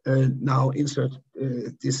now insert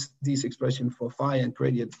these expressions for phi and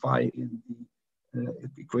gradient phi in the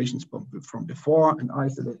equations from before and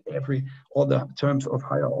isolate all the terms of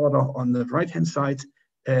higher order on the right hand side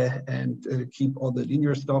and keep all the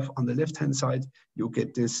linear stuff on the left hand side, you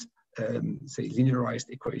get this say linearized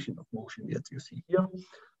equation of motion that you see here.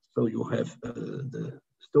 So you have the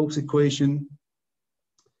Stokes equation,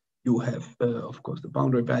 you have of course the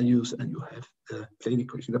boundary values, and you have the plane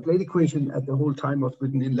equation. The plane equation at the whole time was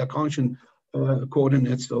written in Lagrangian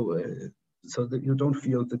coordinates, so that you don't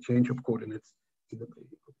feel the change of coordinates in the plane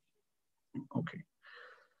equation. Okay.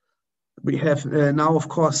 We have now, of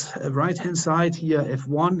course, a right-hand side here,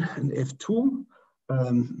 F1 and F2,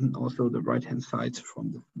 and also the right-hand side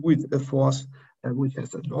from the fluid force, which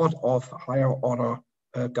has a lot of higher order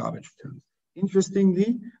garbage terms.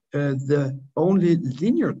 Interestingly, the only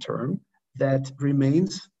linear term that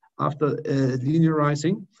remains after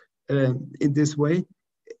linearizing in this way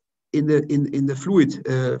in the fluid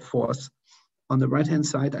force on the right-hand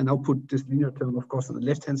side, I now put this linear term, of course, on the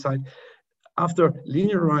left-hand side. After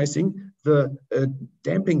linearizing the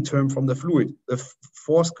damping term from the fluid, the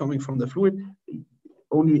force coming from the fluid,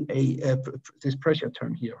 only this pressure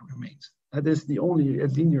term here remains. That is the only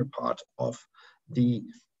linear part of the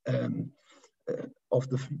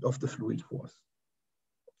fluid force.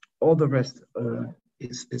 All the rest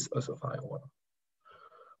is also high order.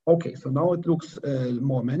 Okay, so now it looks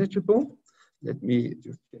more manageable. Let me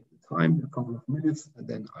just check the time, a couple of minutes, and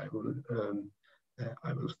then I will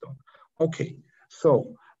stop. Okay,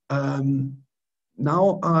 so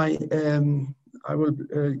now I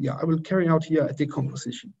will carry out here a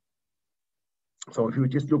decomposition. So if you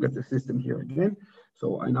just look at the system here again,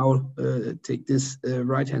 so I now take this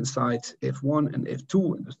right-hand side F1 and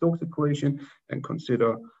F2 in the Stokes equation and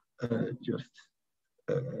consider I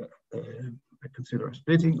consider a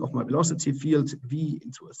splitting of my velocity field V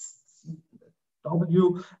into a C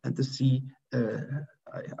W, and the C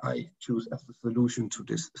I choose as the solution to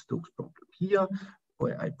this Stokes problem here,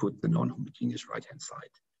 where I put the non-homogeneous right-hand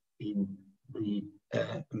side in the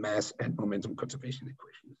mass and momentum conservation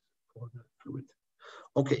equations for the fluid.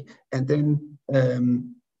 Okay, and then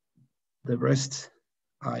the rest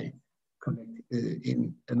I connect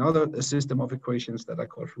in another system of equations that I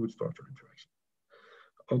call fluid structure interaction.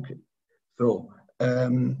 Okay, so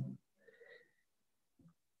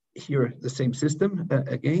here the same system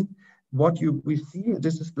again. What we see,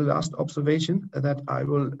 this is the last observation that I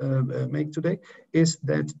will make today, is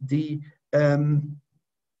that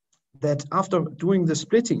that after doing the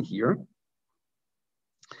splitting here,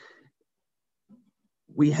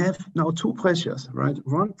 we have now two pressures, right?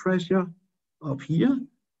 One pressure up here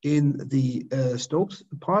in the Stokes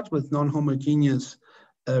part with non-homogeneous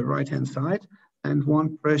right-hand side, and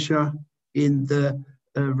one pressure in the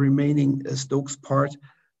remaining Stokes part,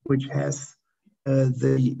 which has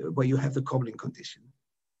where you have the coupling condition.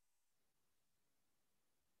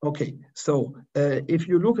 Okay, so if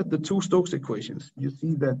you look at the two Stokes equations, you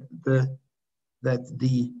see that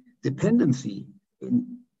the dependency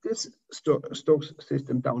in this Stokes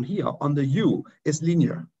system down here on the U is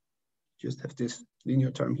linear. Just have this linear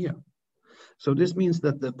term here. So this means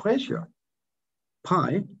that the pressure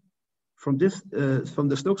pi from this from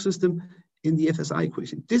the Stokes system in the FSI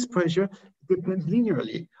equation, this pressure depends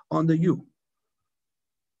linearly on the U.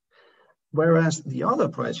 Whereas the other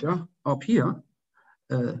pressure up here,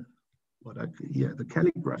 the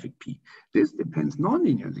calligraphic P, this depends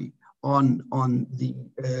non-linearly on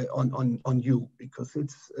U, because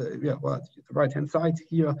it's the right hand side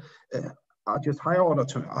here are just higher order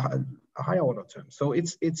term, a higher order term. So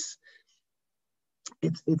it's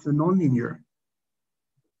a non-linear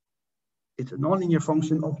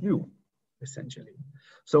function of U, essentially.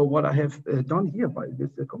 So what I have done here by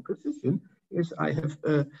this composition is I have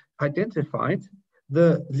identified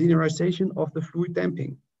the linearization of the fluid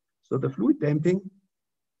damping. So the fluid damping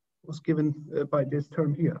was given by this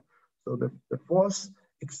term here. So the force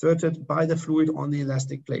exerted by the fluid on the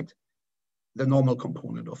elastic plate, the normal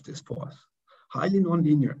component of this force, highly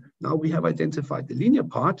nonlinear. Now we have identified the linear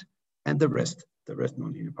part and the rest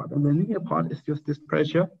nonlinear part. And the linear part is just this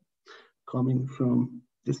pressure coming from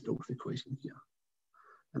this Stokes equation here.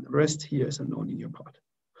 And the rest here is a nonlinear part.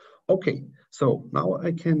 Okay, so now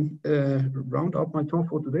I can round up my talk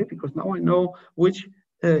for today, because now I know which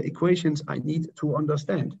equations I need to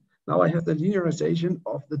understand. Now I have the linearization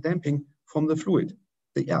of the damping from the fluid,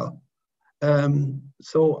 the L.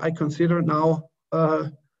 So I consider now,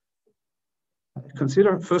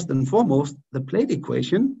 first and foremost the plate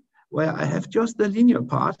equation, where I have just the linear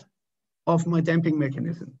part of my damping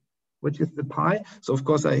mechanism, which is the pi. So of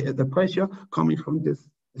course the pressure coming from this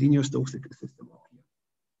linear Stokes system up here.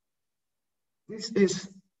 This is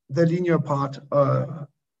the linear part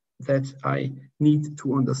that I need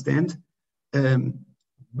to understand.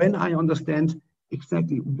 When I understand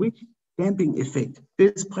exactly which damping effect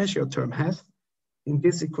this pressure term has in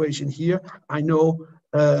this equation here, I know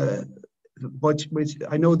I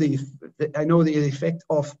know the effect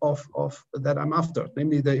of that I'm after,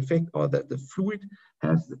 namely the effect or that the fluid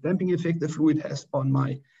has, the damping effect the fluid has on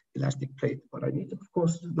my elastic plate. But I need, of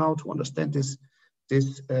course, now to understand this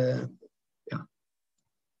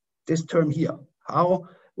term here.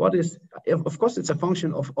 What is, of course, it's a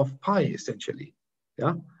function of pi essentially.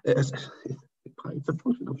 Yeah, it's a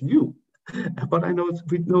function of U, but I know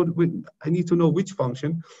I need to know which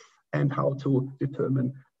function and how to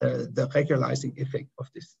determine the regularizing effect of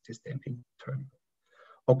this damping term.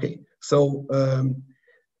 Okay, so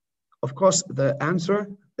of course the answer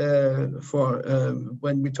for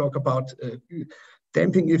when we talk about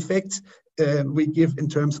damping effects, we give in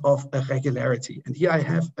terms of a regularity, and here I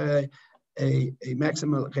have a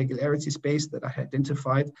maximal regularity space that I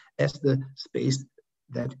identified as the space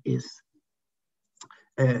that is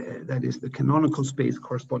the canonical space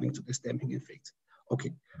corresponding to this damping effect.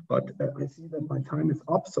 Okay, but I see that my time is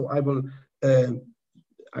up, so I will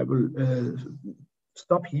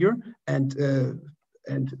stop here and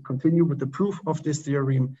continue with the proof of this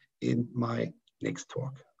theorem in my next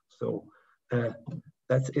talk. So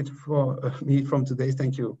that's it for me from today.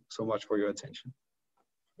 Thank you so much for your attention.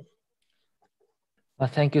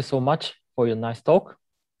 Thank you so much for your nice talk.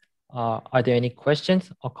 Are there any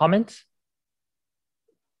questions or comments?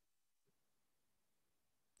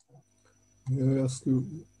 May I ask you,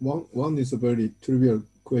 one is a very trivial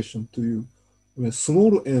question to you. When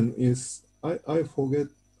small n is, I forget,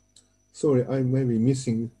 sorry, I may be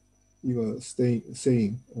missing your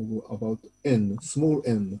saying about n, small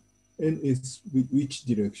n. N is which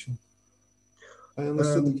direction? I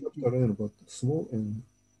understand the capital N, but small n.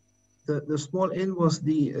 The small n was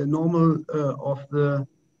the normal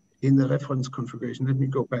in the reference configuration. Let me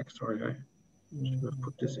go back. Sorry, I should have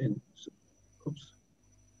put this in. So, oops.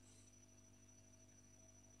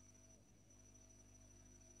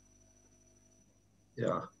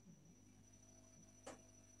 Yeah.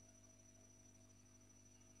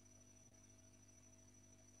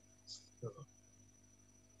 So,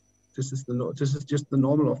 this is just the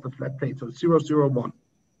normal of the flat plate. So 001.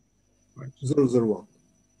 Right. 001.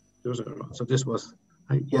 001. So this was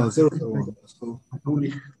 001. So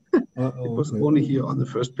only it was only here on the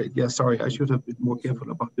first plate. Yeah, sorry, I should have been more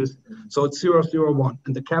careful about this. So it's 001,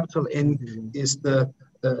 and the capital N is the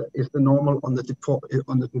is the normal on the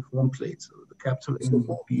deformed plate. So the capital N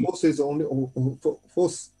would be force is only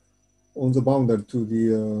force on the boundary to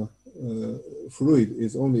the fluid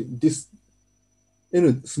is only this in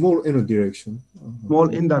a small n direction.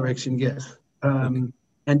 Small n direction, yes.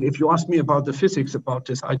 And if you ask me about the physics about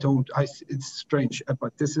this, I don't. It's strange,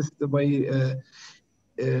 but this is the way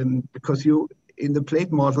because you in the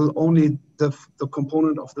plate model only the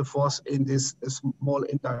component of the force in this small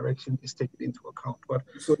n direction is taken into account. But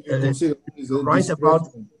so you consider right about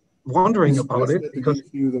wondering about it because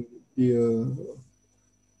you the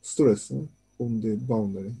stress on the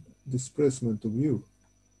boundary displacement of u.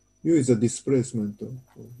 U is a displacement of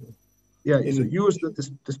yeah. So u is the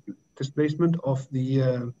displacement of the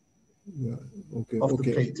yeah. Okay. of okay.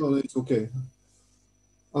 the plate. No, it's okay.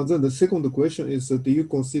 And then the second question is, do you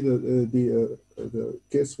consider the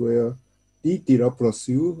case where dt Laplace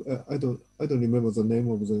u? I don't remember the name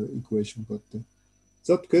of the equation, but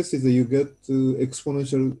that case is that you get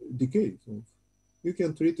exponential decay. So you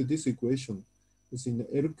can treat this equation as in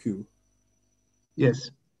LQ. Yes,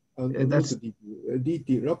 and that's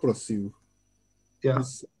dt Laplace u. Yeah, it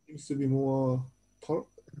seems to be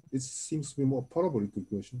more parabolic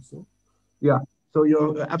equation. So yeah. So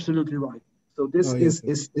you're absolutely right. So this is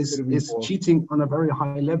cheating on a very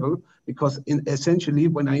high level because essentially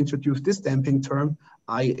when I introduce this damping term,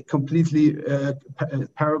 I completely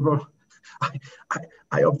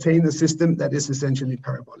I obtain a system that is essentially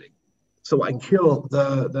parabolic. So I kill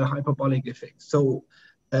the hyperbolic effect. So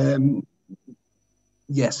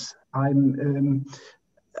yes,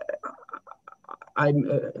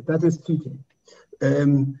 that is cheating.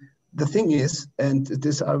 The thing is, and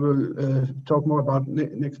this I will talk more about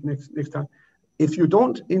next time. If you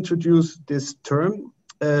don't introduce this term,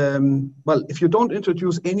 well, if you don't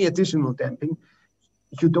introduce any additional damping,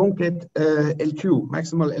 you don't get LQ,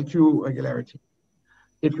 maximal LQ regularity.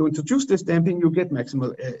 If you introduce this damping, you get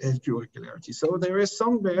maximal LQ regularity. So there is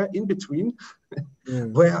somewhere in between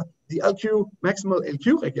where the maximal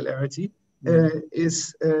LQ regularity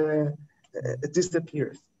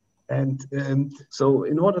disappears. And so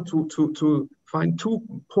in order to find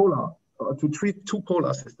to treat two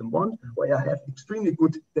polar system, one where I have extremely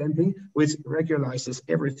good damping, which regularizes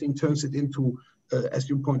everything, turns it into, as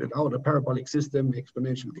you pointed out, a parabolic system,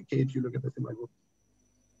 exponential decay, if you look at this in my book.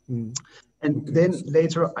 And then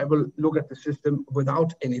later I will look at the system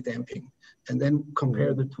without any damping and then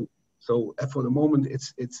compare the two. So for the moment,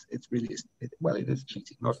 it's really, it is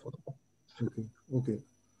cheating, not for the moment. Okay.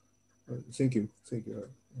 Thank you.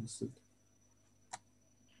 Understood.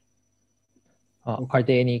 Are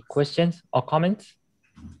there any questions or comments?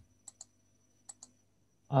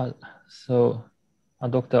 So,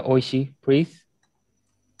 Dr. Oishi, please.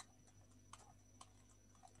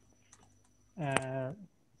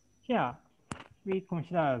 Here, we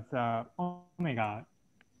consider the omega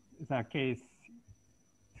the case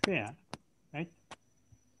square, right?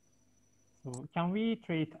 So can we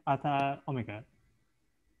treat other omega?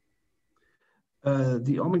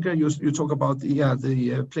 The omega you talk about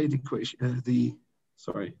the plate equation.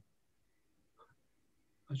 Sorry,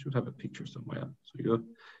 I should have a picture somewhere. So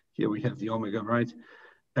here we have the omega, right?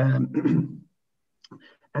 At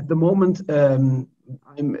the moment,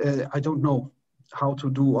 I don't know how to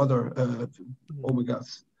do other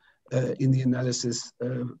omegas in the analysis.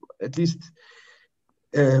 At least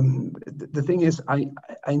the thing is, I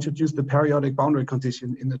introduced the periodic boundary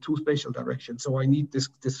condition in the two spatial direction, so I need this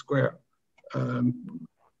square.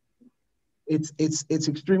 It's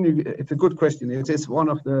a good question. It is one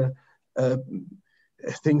of the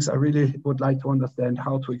things I really would like to understand,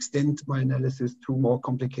 how to extend my analysis to more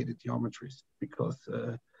complicated geometries, because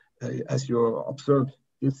as you observed,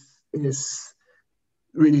 this is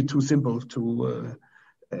really too simple to,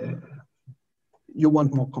 you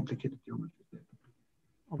want more complicated geometry.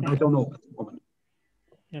 Okay. I don't know at the moment.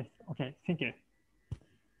 Yes, okay, thank you.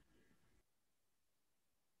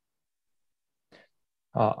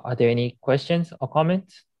 Are there any questions or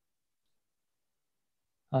comments?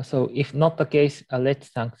 So if not the case, let's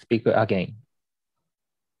thank speaker again.